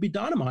it'd be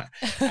dynamite.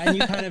 And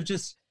you kind of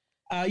just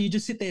you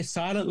just sit there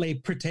silently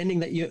pretending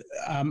that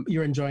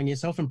you're enjoying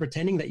yourself and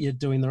pretending that you're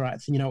doing the right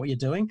thing, you know what you're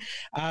doing.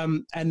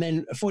 And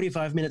then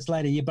 45 minutes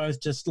later, you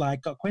both just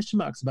like got question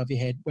marks above your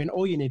head when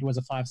all you need was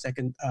a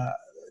 5-second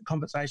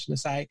conversation to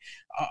say,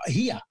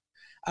 here,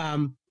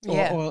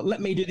 or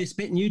let me do this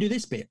bit and you do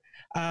this bit.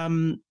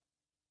 I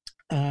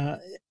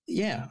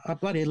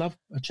bloody love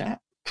a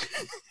chat.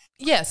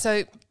 Yeah,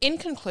 so in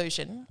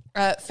conclusion,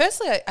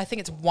 firstly, I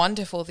think it's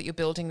wonderful that you're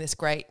building this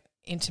great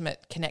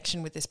intimate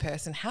connection with this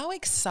person. How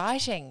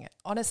exciting,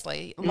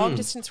 honestly.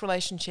 Long-distance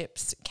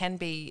relationships can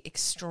be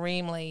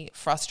extremely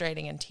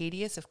frustrating and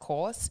tedious, of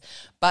course,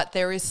 but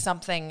there is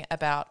something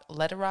about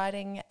letter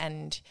writing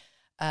and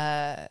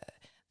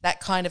that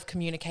kind of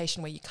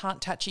communication where you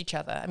can't touch each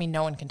other. I mean,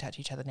 no one can touch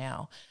each other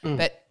now,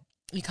 but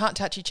you can't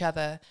touch each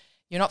other.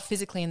 You're not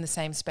physically in the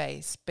same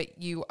space, but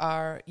you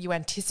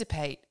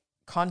anticipate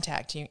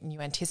contact, you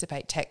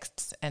anticipate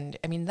texts, and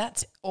I mean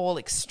that's all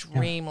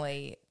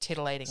extremely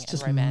titillating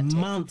and romantic.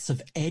 Months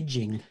of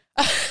edging.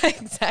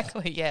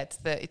 Exactly, yeah.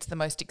 It's the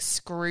most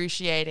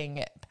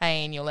excruciating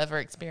pain you'll ever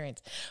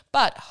experience,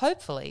 but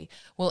hopefully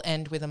will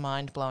end with a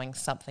mind-blowing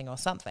something or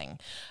something.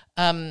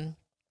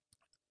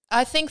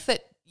 I think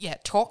that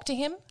talk to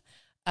him,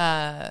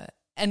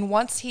 and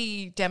once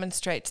he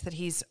demonstrates that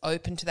he's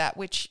open to that,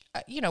 which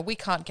we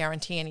can't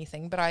guarantee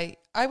anything, but I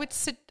would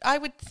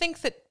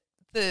think that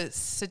the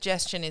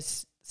suggestion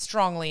is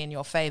strongly in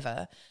your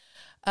favour,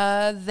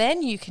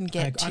 then you can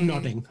get I'm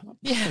nodding.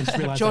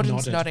 Yeah,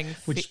 Jordan's nodding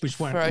which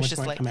won't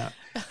ferociously. come out.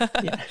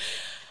 Yeah.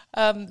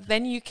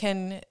 Then you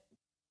can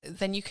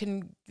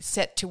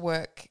set to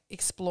work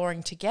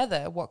exploring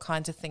together what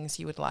kinds of things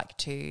you would like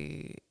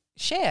to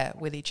share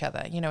with each other,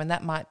 and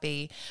that might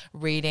be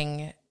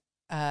reading.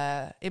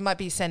 It might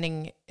be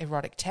sending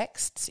erotic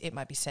texts. It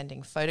might be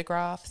sending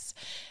photographs.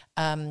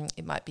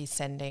 It might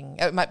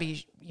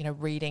be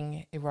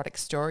reading erotic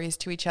stories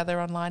to each other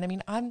online. I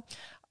mean,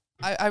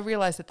 I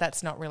realize that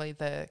that's not really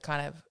the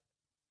kind of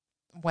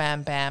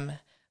wham bam,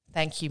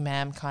 thank you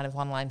ma'am kind of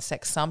online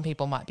sex some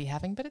people might be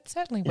having, but it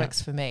certainly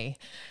works for me.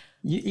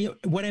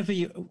 Whatever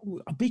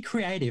be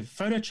creative.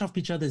 Photoshop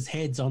each other's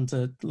heads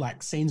onto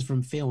like scenes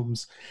from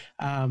films.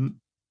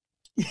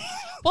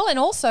 Well, and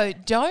also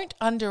don't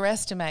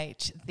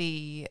underestimate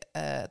the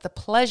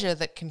pleasure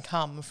that can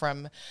come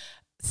from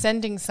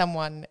sending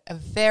someone a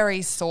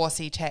very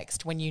saucy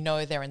text when you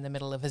know they're in the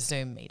middle of a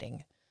Zoom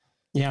meeting.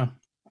 Yeah.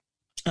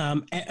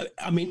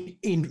 I mean,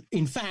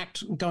 in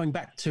fact, going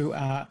back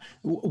to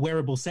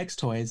wearable sex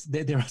toys,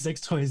 there are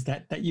sex toys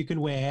that you can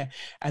wear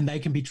and they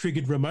can be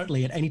triggered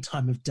remotely at any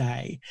time of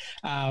day.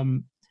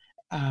 And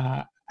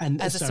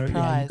as a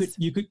surprise,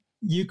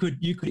 you could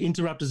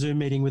interrupt a Zoom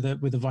meeting with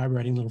a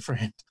vibrating little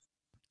friend.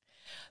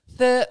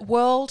 The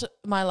world,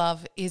 my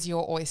love, is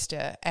your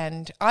oyster,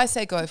 and I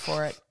say go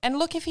for it. And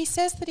look, if he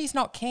says that he's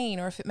not keen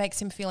or if it makes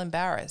him feel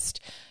embarrassed,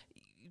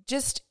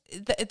 just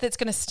that's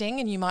going to sting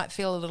and you might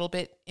feel a little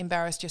bit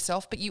embarrassed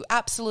yourself, but you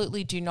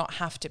absolutely do not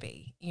have to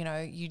be.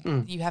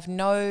 You have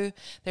there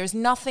is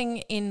nothing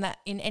in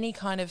any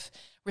kind of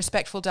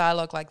respectful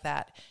dialogue like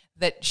that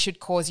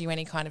should cause you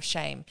any kind of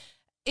shame.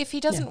 If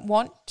he doesn't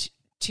want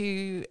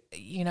to,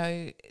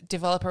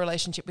 develop a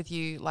relationship with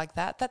you like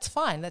that, that's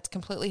fine. That's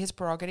completely his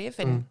prerogative,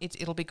 and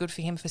it'll be good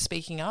for him for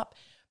speaking up.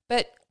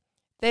 But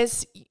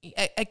there's,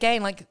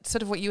 again, like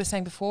sort of what you were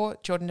saying before,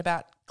 Jordan,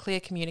 about clear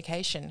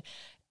communication.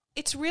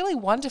 It's really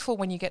wonderful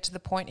when you get to the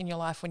point in your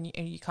life when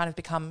you kind of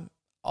become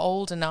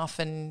old enough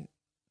and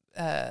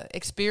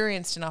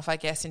experienced enough, I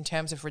guess, in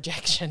terms of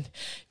rejection.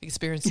 You've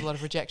experienced a lot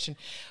of rejection,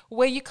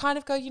 where you kind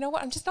of go, you know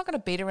what, I'm just not going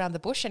to beat around the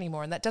bush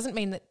anymore. And that doesn't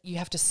mean that you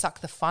have to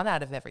suck the fun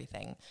out of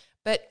everything.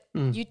 But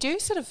you do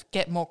sort of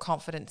get more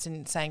confidence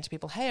in saying to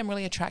people, hey, I'm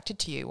really attracted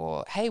to you,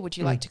 or hey, would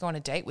you like to go on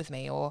a date with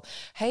me, or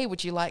hey,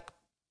 would you like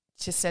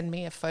to send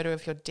me a photo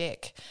of your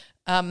dick?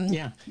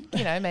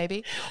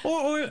 Maybe.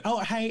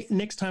 or hey,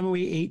 next time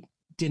we eat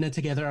dinner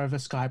together over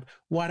Skype,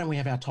 why don't we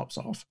have our tops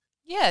off?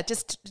 Yeah,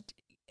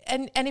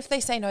 and if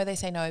they say no, they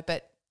say no.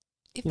 But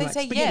if they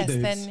say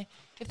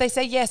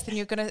yes, then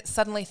you're going to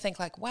suddenly think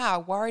like, wow,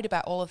 worried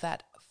about all of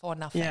that for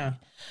nothing. Yeah.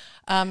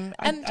 And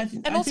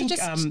also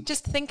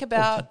just think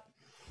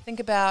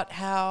about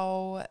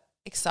how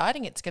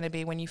exciting it's going to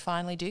be when you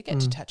finally do get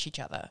to touch each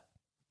other.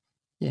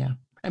 Yeah.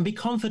 And be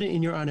confident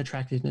in your own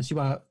attractiveness. You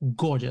are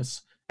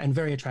gorgeous and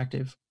very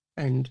attractive.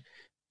 And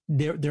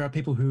there are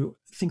people who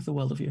think the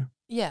world of you.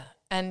 Yeah.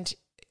 And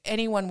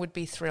anyone would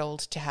be thrilled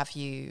to have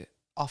you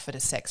offered a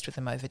sext with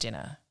them over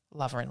dinner.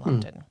 Lover in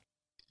London.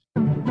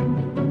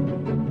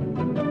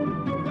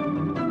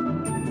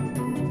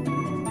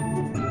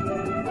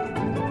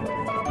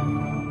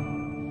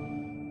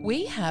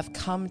 We have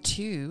come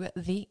to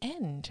the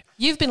end.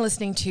 You've been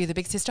listening to the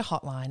Big Sister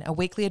Hotline, a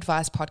weekly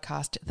advice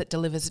podcast that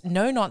delivers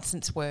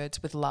no-nonsense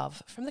words with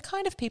love from the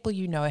kind of people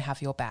you know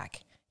have your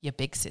back. your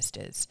big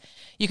sisters.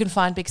 You can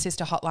find Big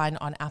Sister Hotline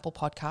on Apple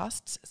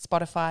Podcasts,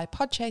 Spotify,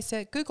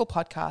 Podchaser, Google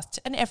Podcasts,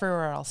 and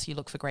everywhere else you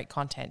look for great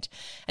content.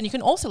 And you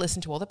can also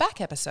listen to all the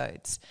back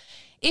episodes.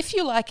 If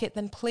you like it,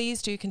 then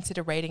please do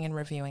consider rating and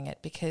reviewing it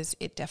because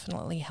it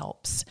definitely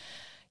helps.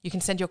 You can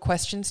send your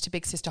questions to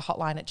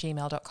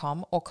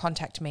bigsisterhotline@gmail.com or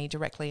contact me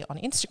directly on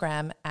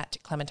Instagram at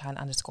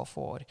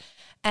Clementine_Ford.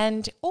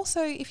 And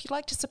also, if you'd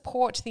like to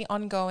support the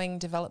ongoing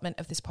development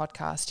of this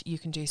podcast, you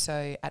can do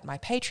so at my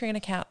Patreon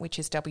account, which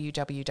is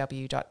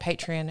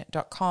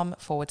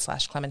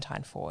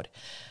www.patreon.com/ClementineFord.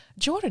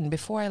 Jordan,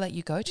 before I let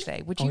you go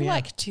today, would you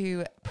like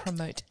to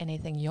promote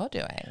anything you're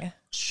doing?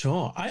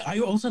 Sure. I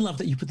also love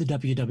that you put the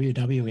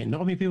www in. Not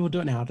many people do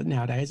it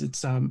nowadays.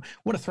 It's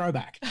what a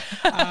throwback.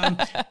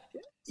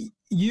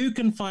 You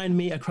can find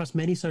me across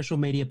many social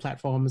media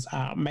platforms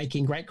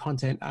making great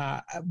content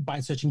by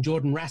searching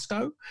Jordan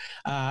Rasko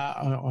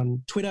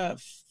on Twitter,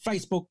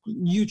 Facebook,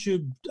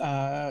 YouTube,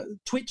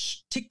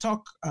 Twitch,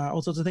 TikTok,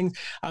 all sorts of things.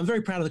 I'm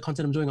very proud of the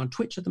content I'm doing on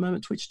Twitch at the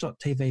moment,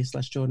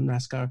 twitch.tv/Jordan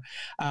Rasko,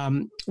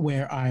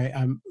 where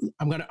I'm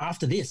going to,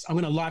 after this, I'm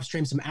going to live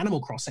stream some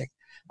Animal Crossing.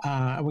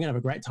 We're going to have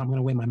a great time. I'm going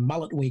to wear my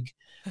mullet wig.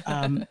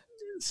 And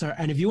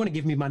if you want to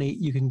give me money,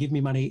 you can give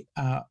me money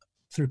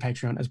through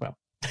Patreon as well.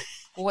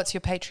 What's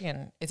your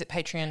Patreon? Is it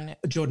Patreon?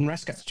 Jordan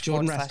Rasko.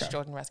 Jordan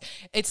Rasko.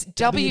 It's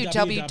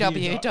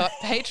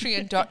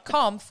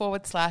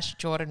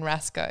www.patreon.com/Jordan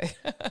Rasko.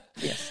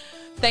 Yes.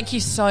 Thank you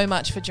so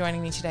much for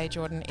joining me today,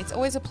 Jordan. It's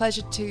always a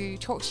pleasure to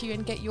talk to you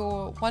and get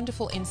your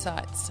wonderful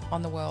insights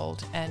on the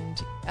world.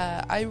 And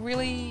I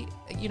really,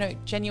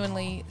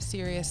 genuinely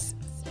serious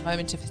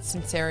moment of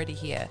sincerity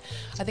here.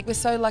 I think we're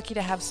so lucky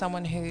to have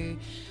someone who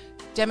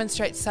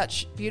demonstrates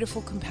such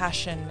beautiful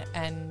compassion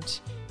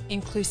and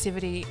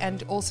inclusivity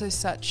and also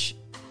such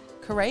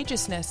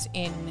courageousness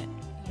in,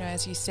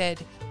 as you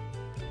said,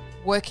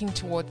 working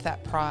towards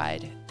that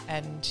pride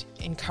and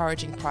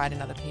encouraging pride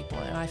in other people.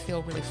 And I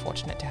feel really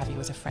fortunate to have you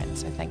as a friend.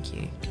 So thank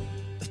you.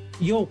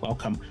 You're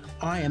welcome.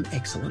 I am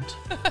excellent.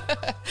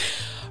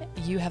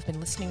 You have been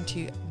listening to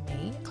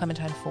me,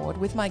 Clementine Ford,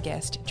 with my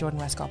guest, Jordan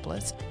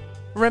Raskopoulos.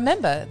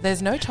 Remember,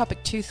 there's no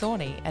topic too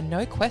thorny and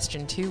no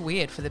question too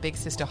weird for the Big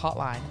Sister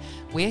Hotline.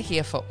 We're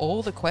here for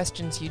all the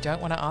questions you don't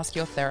want to ask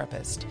your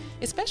therapist,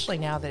 especially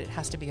now that it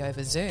has to be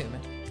over Zoom.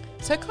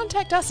 So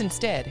contact us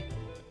instead,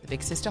 the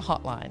Big Sister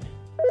Hotline.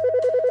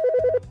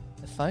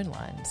 The phone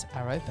lines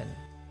are open.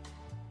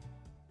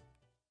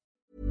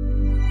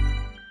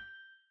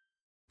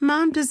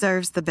 Mom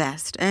deserves the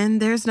best,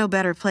 and there's no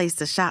better place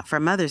to shop for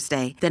Mother's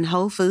Day than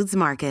Whole Foods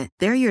Market.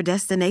 They're your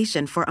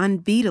destination for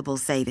unbeatable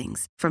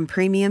savings, from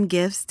premium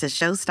gifts to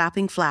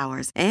show-stopping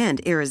flowers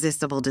and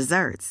irresistible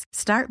desserts.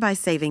 Start by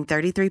saving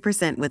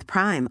 33% with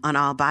Prime on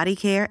all body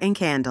care and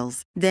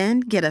candles.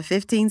 Then get a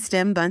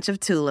 15-stem bunch of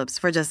tulips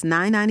for just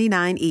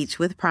 $9.99 each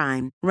with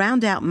Prime.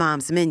 Round out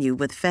Mom's menu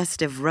with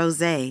festive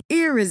rosé,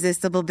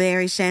 irresistible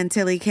berry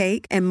chantilly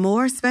cake, and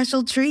more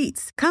special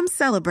treats. Come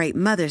celebrate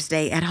Mother's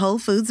Day at Whole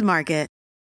Foods Market.